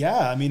opportunity.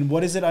 Yeah, I mean,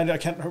 what is it? I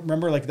can't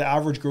remember. Like, the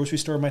average grocery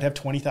store might have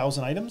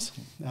 20,000 items,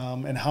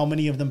 and how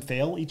many of them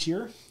fail each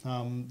year?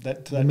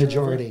 The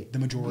majority. The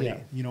majority.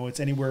 Yeah. It's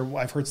anywhere.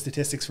 I've heard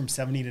statistics from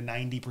 70 to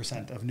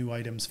 90% of new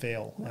items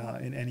fail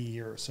in any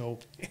year. So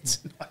it's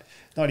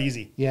not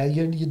easy. Yeah,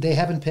 they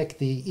haven't picked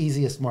the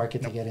easiest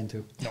market to get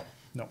into. No.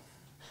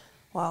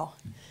 Wow.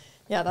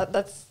 Yeah,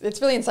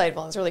 it's really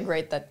insightful. It's really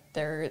great that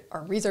there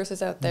are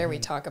resources out there. We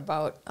talk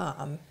about,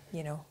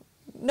 you don't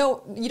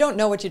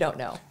know what you don't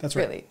know. That's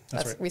really. Right.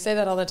 That's right. We say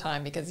that all the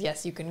time because,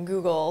 yes, you can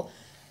Google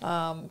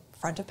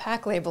front of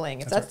pack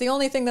labeling. If that's right. the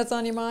only thing that's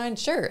on your mind,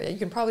 sure, you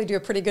can probably do a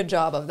pretty good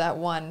job of that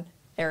one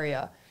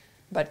area.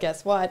 But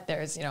guess what?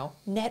 There's,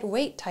 net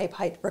weight type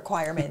height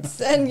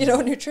requirements and,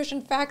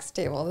 nutrition facts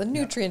table, the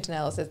nutrient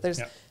analysis.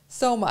 There's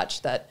so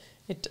much that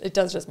it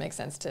does just make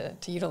sense to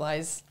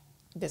utilize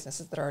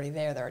businesses that are already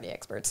there, they're already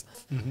experts.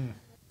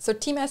 So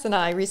Team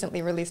SNI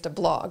recently released a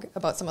blog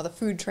about some of the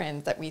food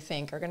trends that we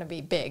think are going to be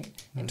big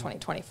in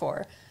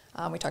 2024.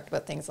 We talked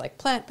about things like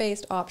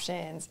plant-based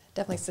options,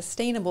 definitely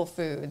sustainable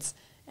foods,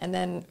 and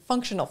then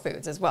functional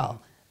foods as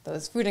well.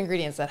 Those food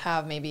ingredients that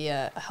have maybe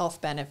a health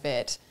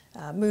benefit,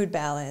 mood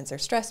balance, or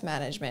stress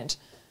management.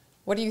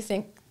 What do you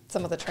think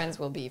some of the trends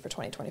will be for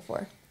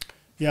 2024?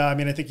 Yeah, I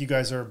mean, I think you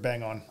guys are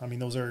bang on. I mean,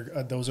 those are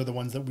the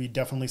ones that we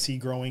definitely see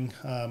growing.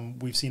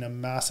 We've seen a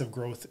massive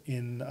growth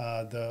in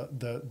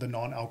the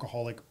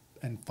non-alcoholic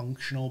and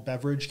functional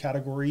beverage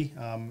category.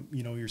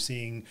 You're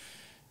seeing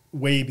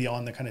way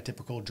beyond the kind of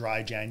typical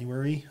dry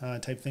January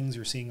type things.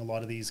 You're seeing a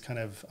lot of these kind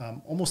of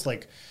almost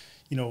like,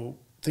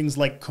 things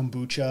like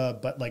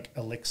kombucha, but like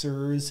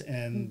elixirs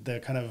and the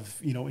kind of,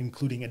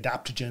 including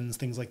adaptogens,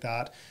 things like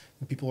that.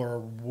 People are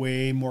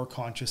way more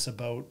conscious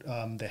about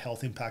the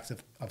health impacts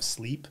of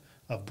sleep,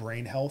 of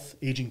brain health.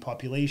 Aging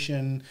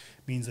population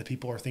means that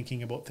people are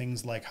thinking about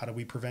things like, how do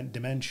we prevent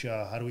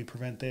dementia? How do we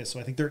prevent this? So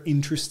I think they're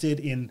interested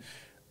in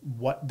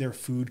what their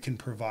food can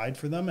provide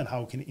for them and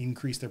how it can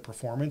increase their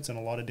performance in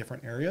a lot of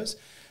different areas.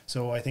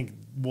 So I think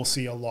we'll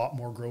see a lot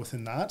more growth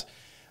in that.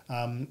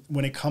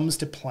 When it comes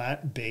to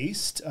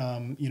plant-based,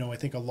 I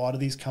think a lot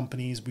of these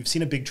companies, we've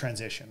seen a big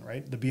transition,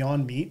 right? The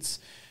Beyond Meats,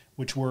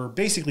 which were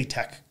basically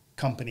tech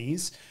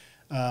companies,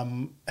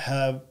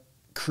 have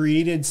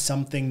created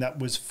something that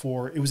was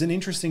it was an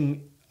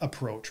interesting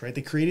approach, right?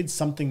 They created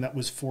something that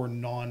was for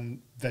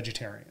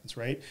non-vegetarians,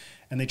 right?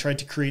 And they tried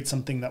to create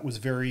something that was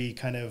very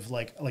kind of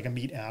like a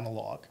meat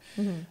analog.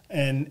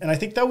 And I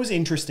think that was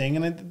interesting.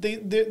 And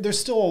there's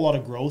still a lot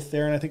of growth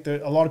there. And I think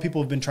that a lot of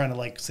people have been trying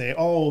to say,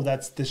 oh,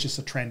 that's just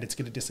a trend, it's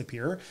going to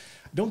disappear.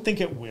 I don't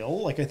think it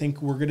will. I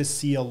think we're going to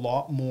see a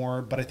lot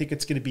more, but I think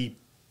it's going to be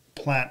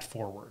plant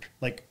forward,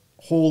 like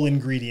whole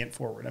ingredient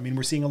forward. I mean,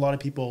 we're seeing a lot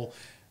of people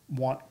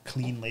want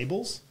clean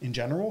labels in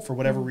general. For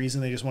whatever reason,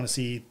 they just want to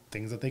see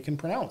things that they can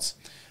pronounce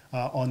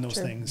on those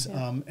things.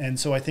 Yeah. And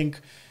so I think,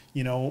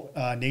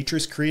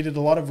 nature's created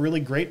a lot of really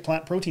great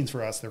plant proteins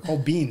for us. They're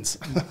called beans.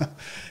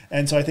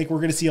 And so I think we're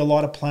going to see a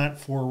lot of plant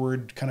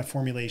forward kind of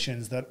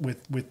formulations that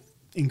with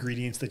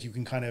ingredients that you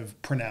can kind of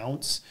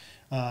pronounce.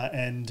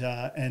 And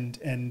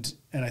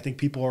I think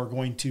people are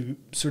going to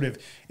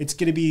it's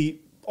going to be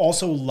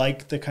also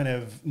like the kind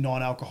of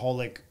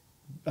non-alcoholic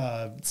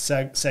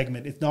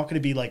segment. It's not going to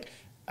be like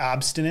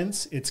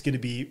abstinence. It's going to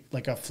be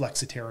like a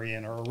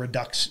flexitarian or a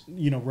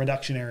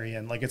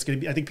reductionarian. Like it's going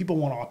to be, I think people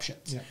want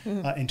options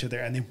into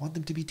there, and they want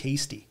them to be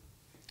tasty.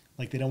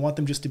 Like they don't want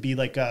them just to be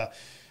like,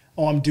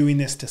 I'm doing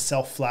this to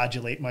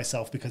self-flagellate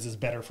myself because it's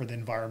better for the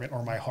environment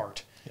or my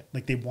heart. Yeah.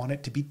 Like they want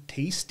it to be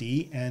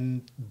tasty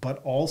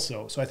but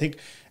also, so I think,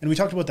 and we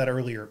talked about that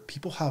earlier,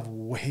 people have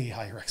way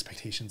higher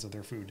expectations of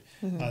their food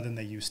than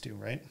they used to,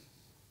 right?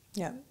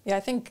 Yeah. Yeah.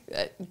 I think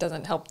it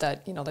doesn't help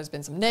that, there's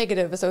been some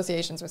negative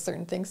associations with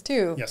certain things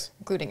too, yes,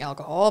 including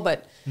alcohol,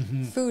 but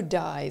food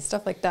dyes,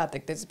 stuff like that.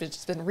 Like there's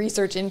just been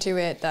research into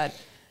it that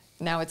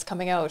now it's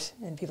coming out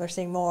and people are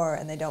seeing more,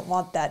 and they don't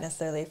want that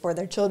necessarily for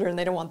their children.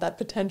 They don't want that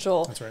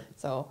potential. That's right.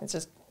 So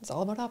it's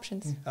all about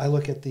options. I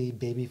look at the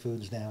baby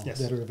foods now yes,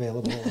 that are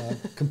available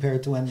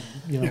compared to when,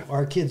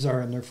 our kids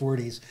are in their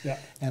 40s. Yeah.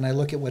 And I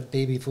look at what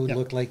baby food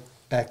looked like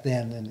back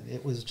then, and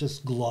it was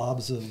just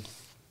globs of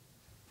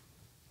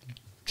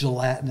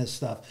gelatinous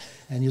stuff.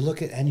 And you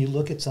look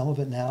at some of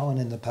it now, and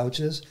in the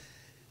pouches,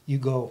 you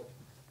go,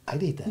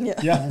 I'd eat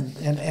that. Yeah.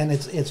 And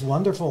it's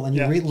wonderful. And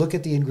you look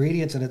at the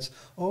ingredients, and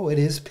it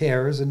is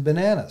pears and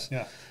bananas.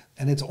 Yeah.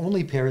 And it's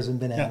only pears and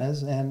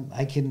bananas, and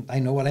I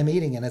know what I'm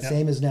eating. And the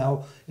same is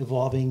now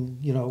evolving,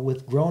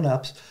 with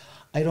grown-ups.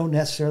 I don't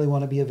necessarily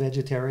want to be a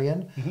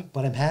vegetarian,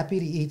 but I'm happy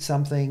to eat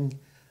something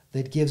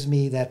that gives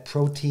me that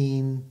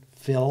protein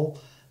fill,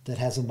 that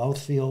has a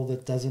mouthfeel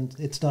that doesn't,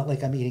 it's not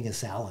like I'm eating a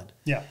salad.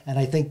 Yeah. And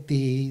I think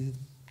the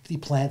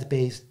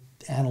plant-based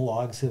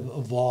analogs have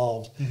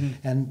evolved.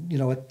 And,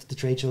 at the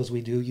trade shows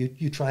we do,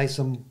 you try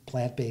some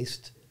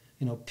plant-based,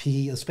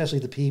 pea, especially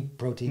the pea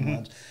protein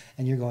ones,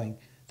 and you're going,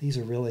 these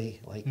are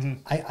really like,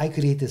 I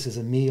could eat this as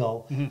a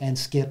meal and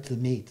skip the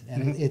meat.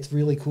 And it's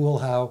really cool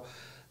how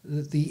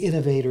the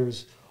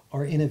innovators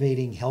are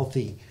innovating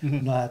healthy,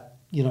 not,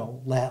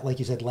 like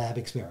you said, lab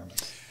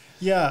experiments.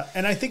 Yeah,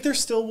 and I think there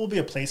still will be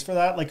a place for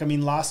that. Like, I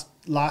mean,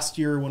 last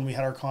year when we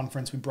had our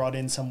conference, we brought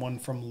in someone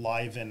from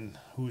Liven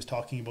who was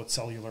talking about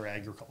cellular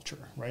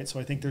agriculture, right? So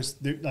I think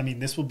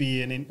this will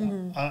be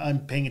I'm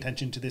paying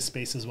attention to this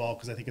space as well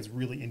because I think it's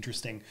really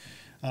interesting.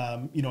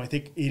 I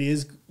think it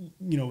is,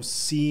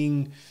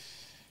 seeing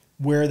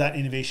where that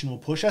innovation will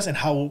push us and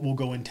how it will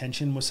go in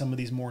tension with some of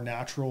these more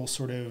natural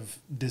sort of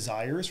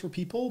desires for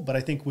people. But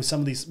I think with some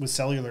of these, with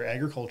cellular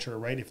agriculture,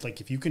 right?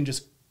 If you can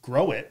just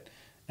grow it,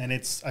 and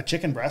it's a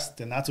chicken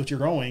breast, and that's what you're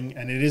growing,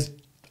 and it is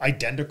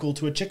identical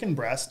to a chicken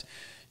breast,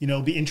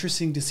 it'll be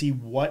interesting to see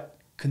what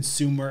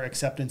consumer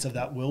acceptance of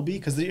that will be.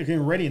 Because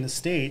already in the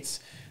States,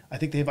 I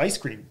think they have ice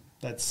cream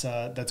that's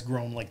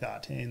grown like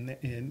that.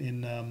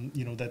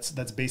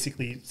 That's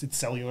basically, it's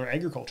cellular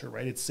agriculture,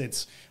 right?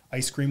 It's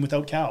ice cream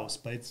without cows,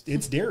 but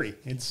it's dairy.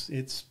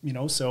 It's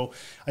so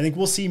I think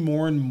we'll see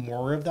more and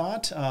more of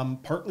that,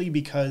 partly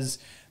because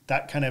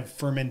that kind of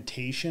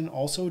fermentation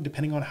also,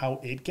 depending on how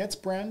it gets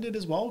branded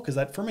as well, because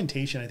that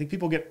fermentation, I think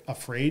people get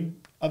afraid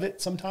of it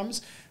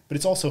sometimes, but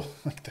it's also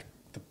like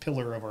the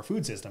pillar of our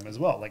food system as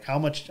well. Like how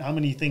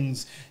many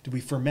things do we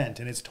ferment,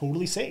 and it's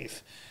totally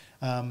safe.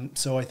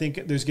 So I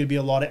think there's going to be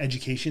a lot of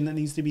education that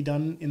needs to be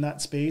done in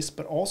that space,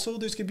 but also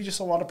there's going to be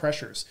just a lot of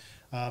pressures.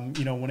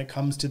 When it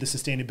comes to the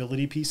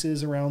sustainability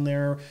pieces around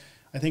there,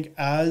 I think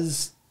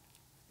as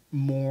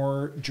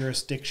more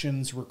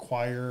jurisdictions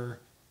require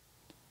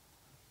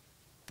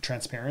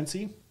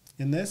transparency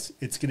in this,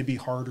 it's going to be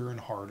harder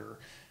and harder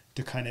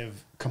to kind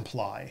of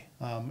comply.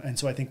 And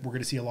so I think we're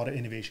going to see a lot of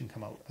innovation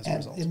come out as a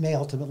result. It may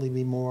ultimately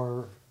be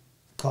more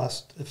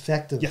cost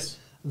effective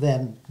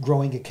than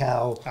growing a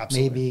cow.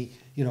 Absolutely. Maybe,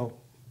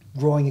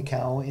 growing a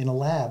cow in a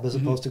lab as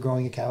opposed to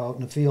growing a cow out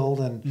in a field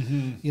and,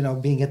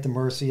 being at the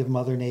mercy of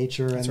Mother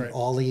Nature and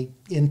all the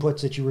inputs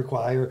that you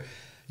require.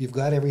 You've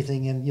got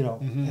everything in,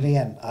 and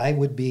again, I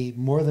would be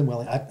more than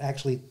willing. I'm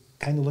actually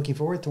kind of looking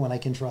forward to when I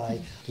can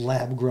try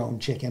lab-grown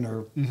chicken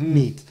or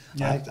meat.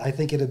 Yeah. I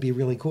think it'd be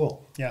really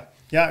cool. Yeah.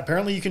 Yeah,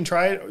 apparently you can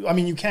try it. I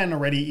mean, you can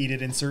already eat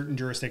it in certain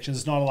jurisdictions.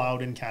 It's not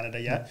allowed in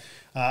Canada yet.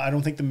 I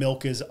don't think the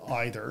milk is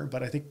either,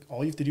 but I think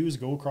all you have to do is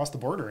go across the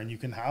border and you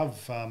can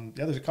have,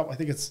 there's a couple,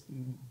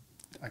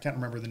 I can't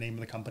remember the name of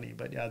the company,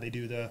 but yeah, they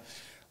do the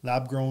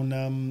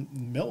lab-grown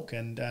milk.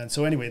 And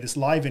so anyway, this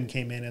Liven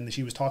came in and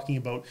she was talking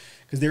about,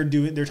 because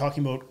they're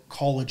talking about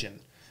collagen.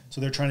 So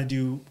they're trying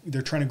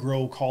to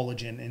grow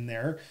collagen in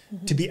there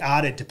to be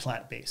added to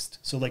plant-based.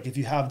 So like if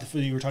you have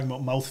you were talking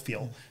about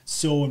mouthfeel,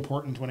 so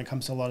important when it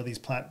comes to a lot of these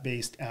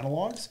plant-based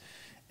analogs.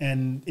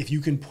 And if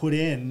you can put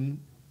in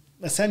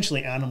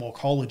essentially animal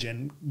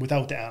collagen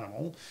without the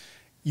animal,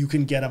 you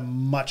can get a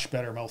much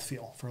better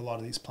mouthfeel for a lot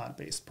of these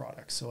plant-based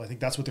products. So I think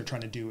that's what they're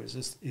trying to do, is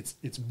just,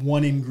 it's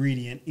one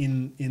ingredient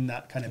in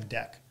that kind of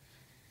deck.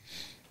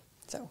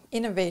 So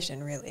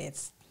innovation, really,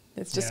 it's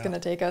just going to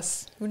take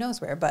us who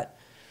knows where, but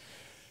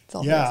it's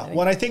all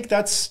well, I think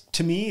that's,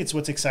 to me, it's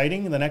what's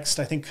exciting. In the next,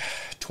 I think,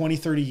 20,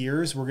 30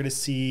 years, we're going to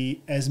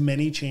see as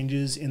many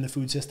changes in the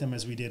food system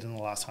as we did in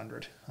the last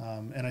 100.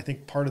 And I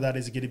think part of that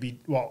is going to be,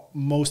 well,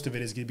 most of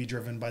it is going to be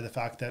driven by the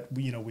fact that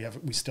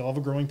we still have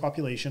a growing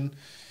population.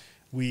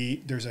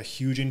 There's a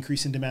huge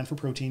increase in demand for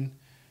protein,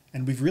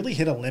 and we've really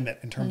hit a limit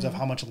in terms of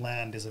how much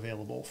land is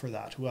available for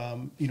that.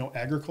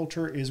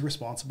 Agriculture is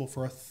responsible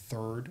for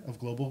 1/3 of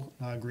global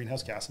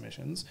greenhouse gas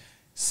emissions,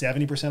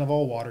 70% of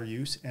all water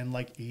use, and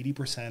like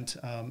 80%,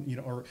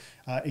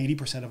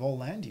 80% of all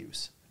land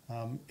use.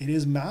 It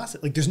is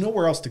massive. Like, there's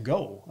nowhere else to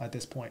go at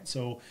this point.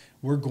 So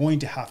we're going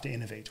to have to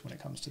innovate when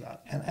it comes to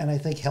that. And I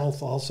think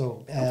health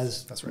also,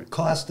 as that's right.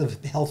 cost of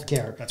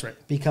healthcare that's right.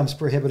 becomes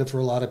prohibitive for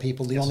a lot of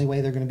people. The only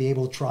way they're going to be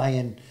able to try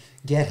and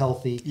get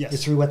healthy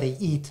is through what they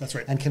eat that's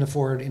right. and can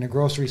afford in a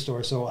grocery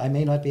store. So I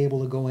may not be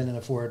able to go in and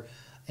afford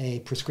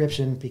a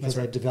prescription because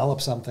I've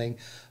developed something,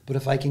 but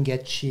if I can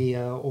get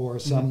chia or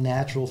some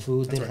natural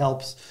food that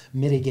helps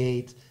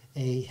mitigate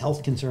a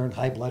health concern,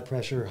 high blood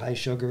pressure, high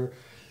sugar,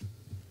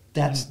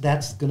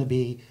 that's going to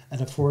be an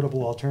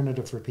affordable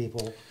alternative for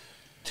people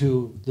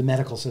to the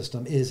medical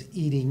system, is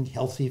eating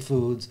healthy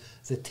foods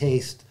that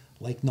taste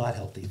like not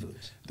healthy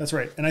foods. That's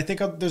right. And I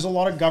think there's a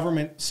lot of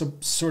government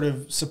sort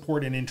of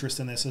support and interest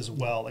in this as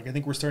well. Like, I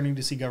think we're starting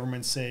to see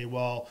governments say,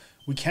 well,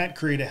 we can't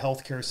create a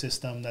healthcare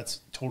system that's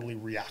totally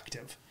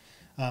reactive.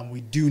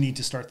 We do need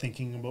to start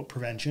thinking about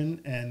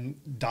prevention, and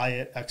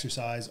diet,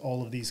 exercise,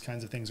 all of these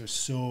kinds of things are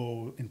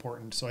so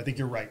important. So I think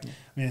you're right. I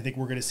mean, I think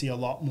we're going to see a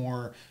lot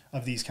more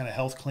of these kind of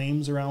health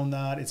claims around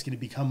that. It's going to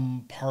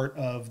become part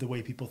of the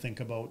way people think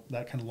about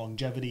that kind of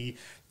longevity,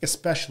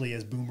 especially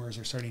as boomers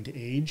are starting to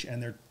age,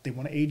 and they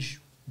want to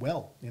age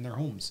well in their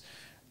homes.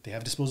 They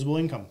have disposable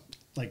income.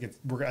 I think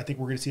we're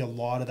going to see a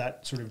lot of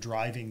that sort of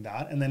driving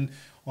that. And then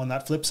on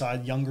that flip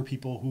side, younger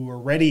people who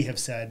already have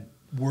said,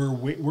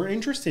 we're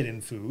interested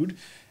in food,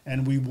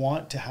 and we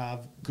want to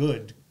have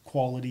good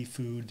quality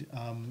food,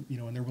 and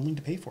they're willing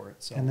to pay for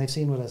it. So, and they've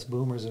seen what us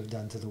boomers have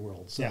done to the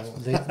world. So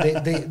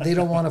they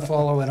don't want to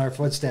follow in our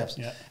footsteps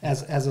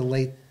as a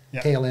late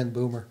tail end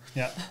boomer.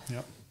 Yeah.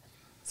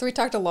 So we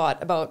talked a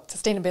lot about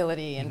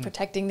sustainability and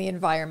protecting the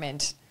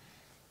environment.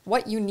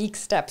 What unique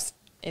steps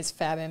is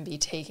FAB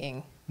MB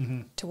taking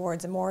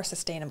towards a more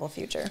sustainable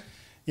future?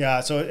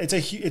 Yeah, so it's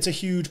a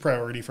huge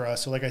priority for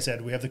us. So like I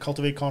said, we have the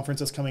Cultivate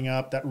conference that's coming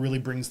up that really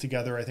brings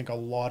together, I think, a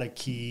lot of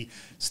key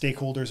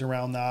stakeholders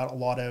around that. A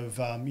lot of,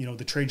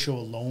 the trade show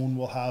alone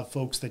will have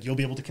folks that you'll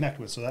be able to connect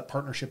with. So that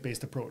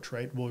partnership-based approach,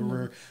 right?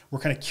 We're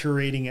kind of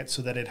curating it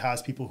so that it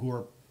has people who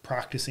are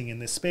practicing in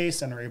this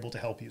space and are able to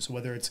help you. So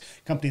whether it's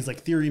companies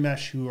like Theory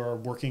Mesh who are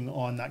working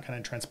on that kind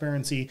of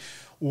transparency,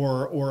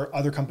 or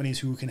other companies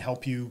who can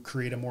help you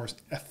create a more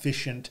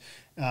efficient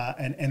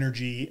and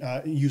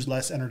use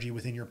less energy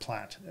within your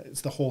plant. It's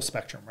the whole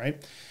spectrum,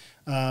 right?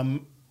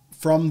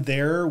 From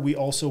there, we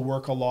also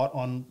work a lot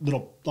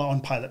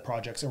on pilot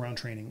projects around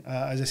training.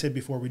 As I said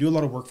before, we do a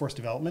lot of workforce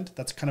development.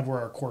 That's kind of where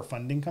our core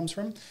funding comes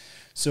from.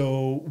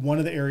 So one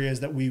of the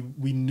areas that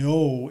we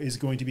know is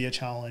going to be a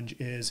challenge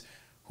is,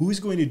 who's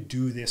going to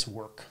do this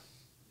work?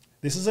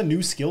 This is a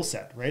new skill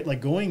set, right?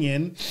 Like, going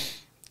in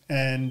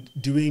and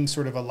doing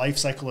sort of a life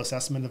cycle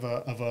assessment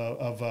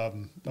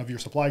of your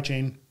supply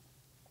chain,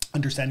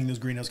 understanding those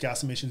greenhouse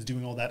gas emissions,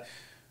 doing all that.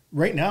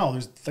 Right now,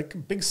 there's like a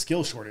big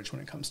skill shortage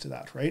when it comes to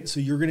that, right? So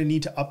you're going to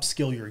need to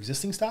upskill your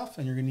existing staff,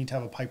 and you're going to need to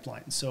have a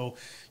pipeline. So,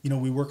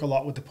 we work a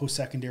lot with the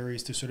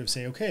post-secondaries to sort of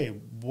say, okay,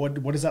 what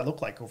does that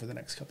look like over the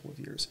next couple of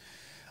years?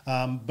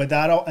 And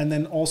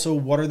then also,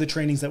 what are the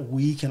trainings that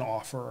we can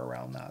offer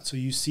around that? So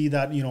you see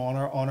that, on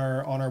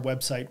our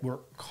website, we're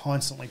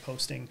constantly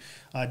posting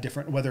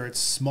different, whether it's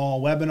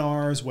small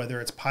webinars,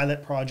 whether it's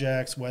pilot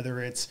projects, whether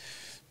it's,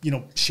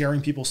 sharing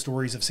people's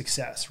stories of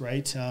success,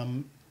 right?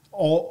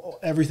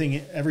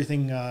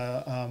 Everything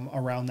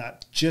around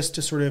that, just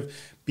to sort of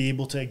be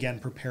able to, again,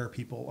 prepare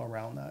people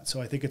around that.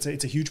 So I think it's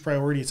a huge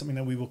priority. It's something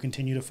that we will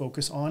continue to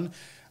focus on,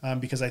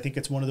 because I think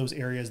it's one of those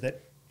areas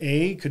that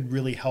could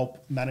really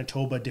help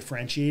Manitoba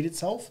differentiate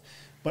itself,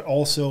 but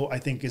also I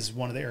think is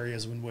one of the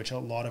areas in which a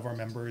lot of our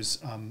members,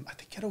 I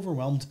think, get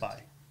overwhelmed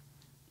by.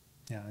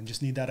 Yeah, and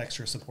just need that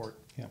extra support.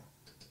 Yeah.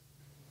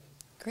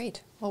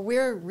 Great. Well,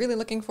 we're really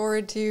looking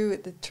forward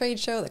to the trade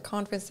show, the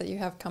conference that you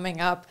have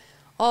coming up,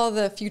 all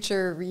the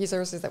future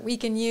resources that we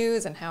can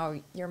use, and how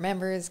your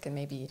members can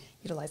maybe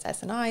utilize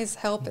SNI's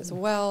help as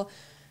well.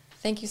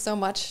 Thank you so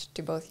much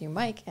to both you,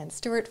 Mike and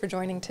Stuart, for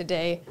joining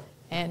today,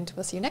 and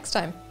we'll see you next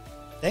time.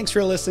 Thanks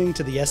for listening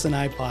to the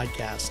SNI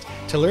Podcast.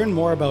 To learn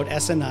more about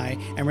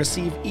SNI and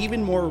receive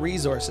even more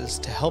resources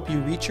to help you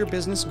reach your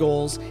business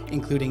goals,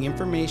 including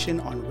information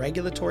on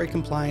regulatory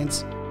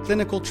compliance,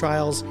 clinical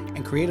trials,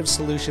 and creative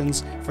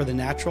solutions for the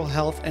natural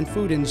health and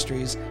food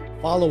industries,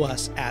 follow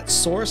us at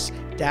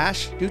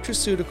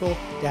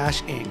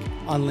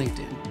Source-Nutraceutical-Inc. on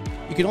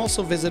LinkedIn. You can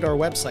also visit our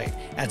website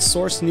at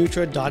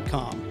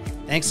sourcenutra.com.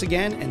 Thanks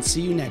again, and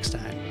see you next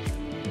time.